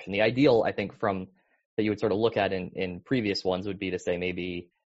player option. The ideal, I think, that you would sort of look at in previous ones would be to say maybe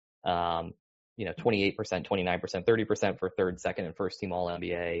 28%, 29%, 30% for third, second, and first team All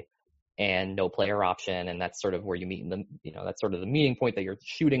NBA, and no player option. And that's sort of where you meet in the, that's sort of the meeting point that you're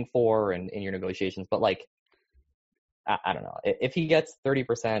shooting for and in your negotiations. But like, I don't know. If he gets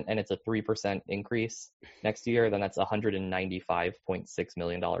 30% and it's a 3% increase next year, then that's $195.6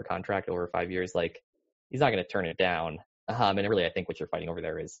 million contract over 5 years. Like, he's not going to turn it down. And really, I think what you're fighting over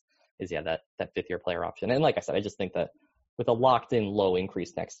there is that 5th year player option. And like I said, I just think that with a locked in low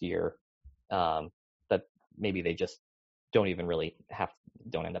increase next year, that maybe they just don't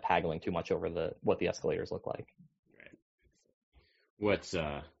end up haggling too much over what the escalators look like. Right. What's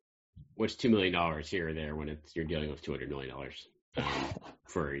 $2 million here or there when you're dealing with $200 million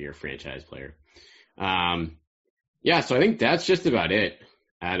for your franchise player? So I think that's just about it.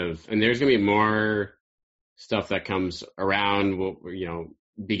 And there's going to be more stuff that comes around,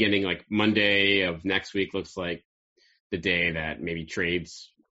 beginning like Monday of next week looks like the day that maybe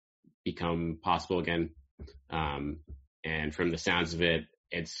trades become possible again. And from the sounds of it,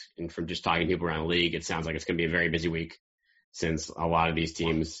 and from just talking to people around the league, it sounds like it's going to be a very busy week since a lot of these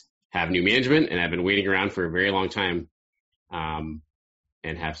teams have new management and have been waiting around for a very long time, and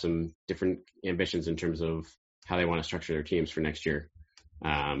have some different ambitions in terms of how they want to structure their teams for next year.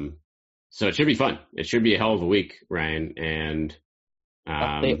 So it should be fun. It should be a hell of a week, Ryan. And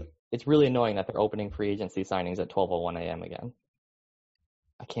it's really annoying that they're opening free agency signings at 12:01 a.m. again.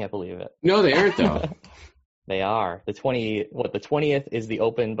 I can't believe it. No, they aren't though. They are. The 20th is the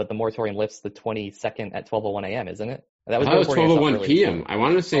open, but the moratorium lifts the 22nd at 12:01 a.m., isn't it? That was 12:01 p.m. I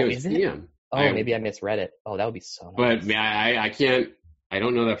wanted to say it was p.m. Maybe I misread it. Oh, that would be so nice. But I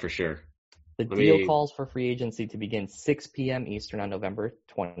don't know that for sure. The deal calls for free agency to begin 6 p.m. Eastern on November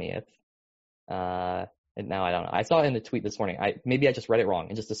 20th. And now I don't know. I saw it in the tweet this morning. Maybe I just read it wrong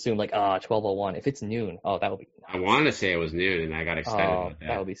and just assumed 12:01. If it's noon, that would be nice. I wanted to say it was noon and I got excited about that.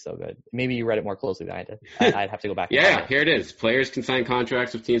 That would be so good. Maybe you read it more closely than I did. I'd have to go back. Yeah, here it is. Players can sign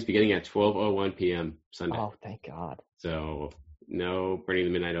contracts with teams beginning at 12:01 p.m. Sunday. Oh, thank God. So no burning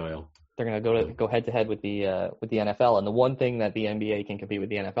the midnight oil. They're going to go head to head with the NFL, and the one thing that the NBA can compete with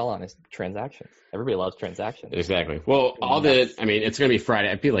the NFL on is transactions. Everybody loves transactions. Exactly. Well, it's going to be Friday.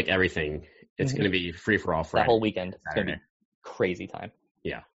 I feel like everything. It's going to be free for all Friday. That whole weekend. It's going to be crazy time.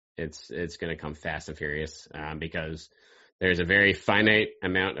 Yeah, it's going to come fast and furious because there's a very finite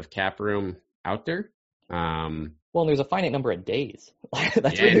amount of cap room out there. And there's a finite number of days.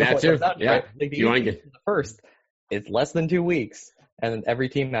 That's really what it comes out to, right? Like the first, it's less than 2 weeks, and every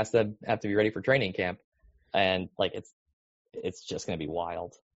team has to be ready for training camp, and it's just going to be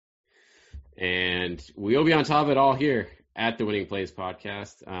wild. And we'll be on top of it all here at the Winning Plays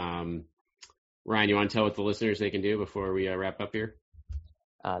podcast. Ryan, you want to tell what the listeners they can do before we wrap up here?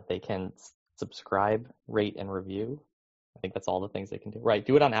 They can subscribe, rate, and review. I think that's all the things they can do. Right.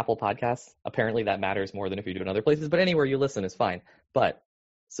 Do it on Apple Podcasts. Apparently that matters more than if you do it in other places, but anywhere you listen is fine. But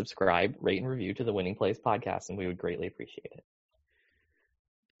subscribe, rate, and review to the Winning Plays podcast, and we would greatly appreciate it.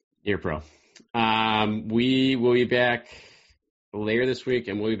 You're pro. We will be back later this week,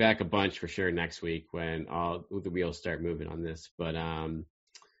 and we'll be back a bunch for sure next week when all the wheels start moving on this. But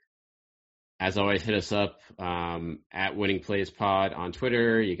as always, hit us up at Winning Plays Pod on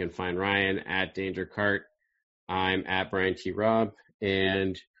Twitter. You can find Ryan at Danger Cart. I'm at Brian T. Robb,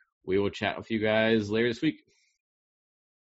 and we will chat with you guys later this week.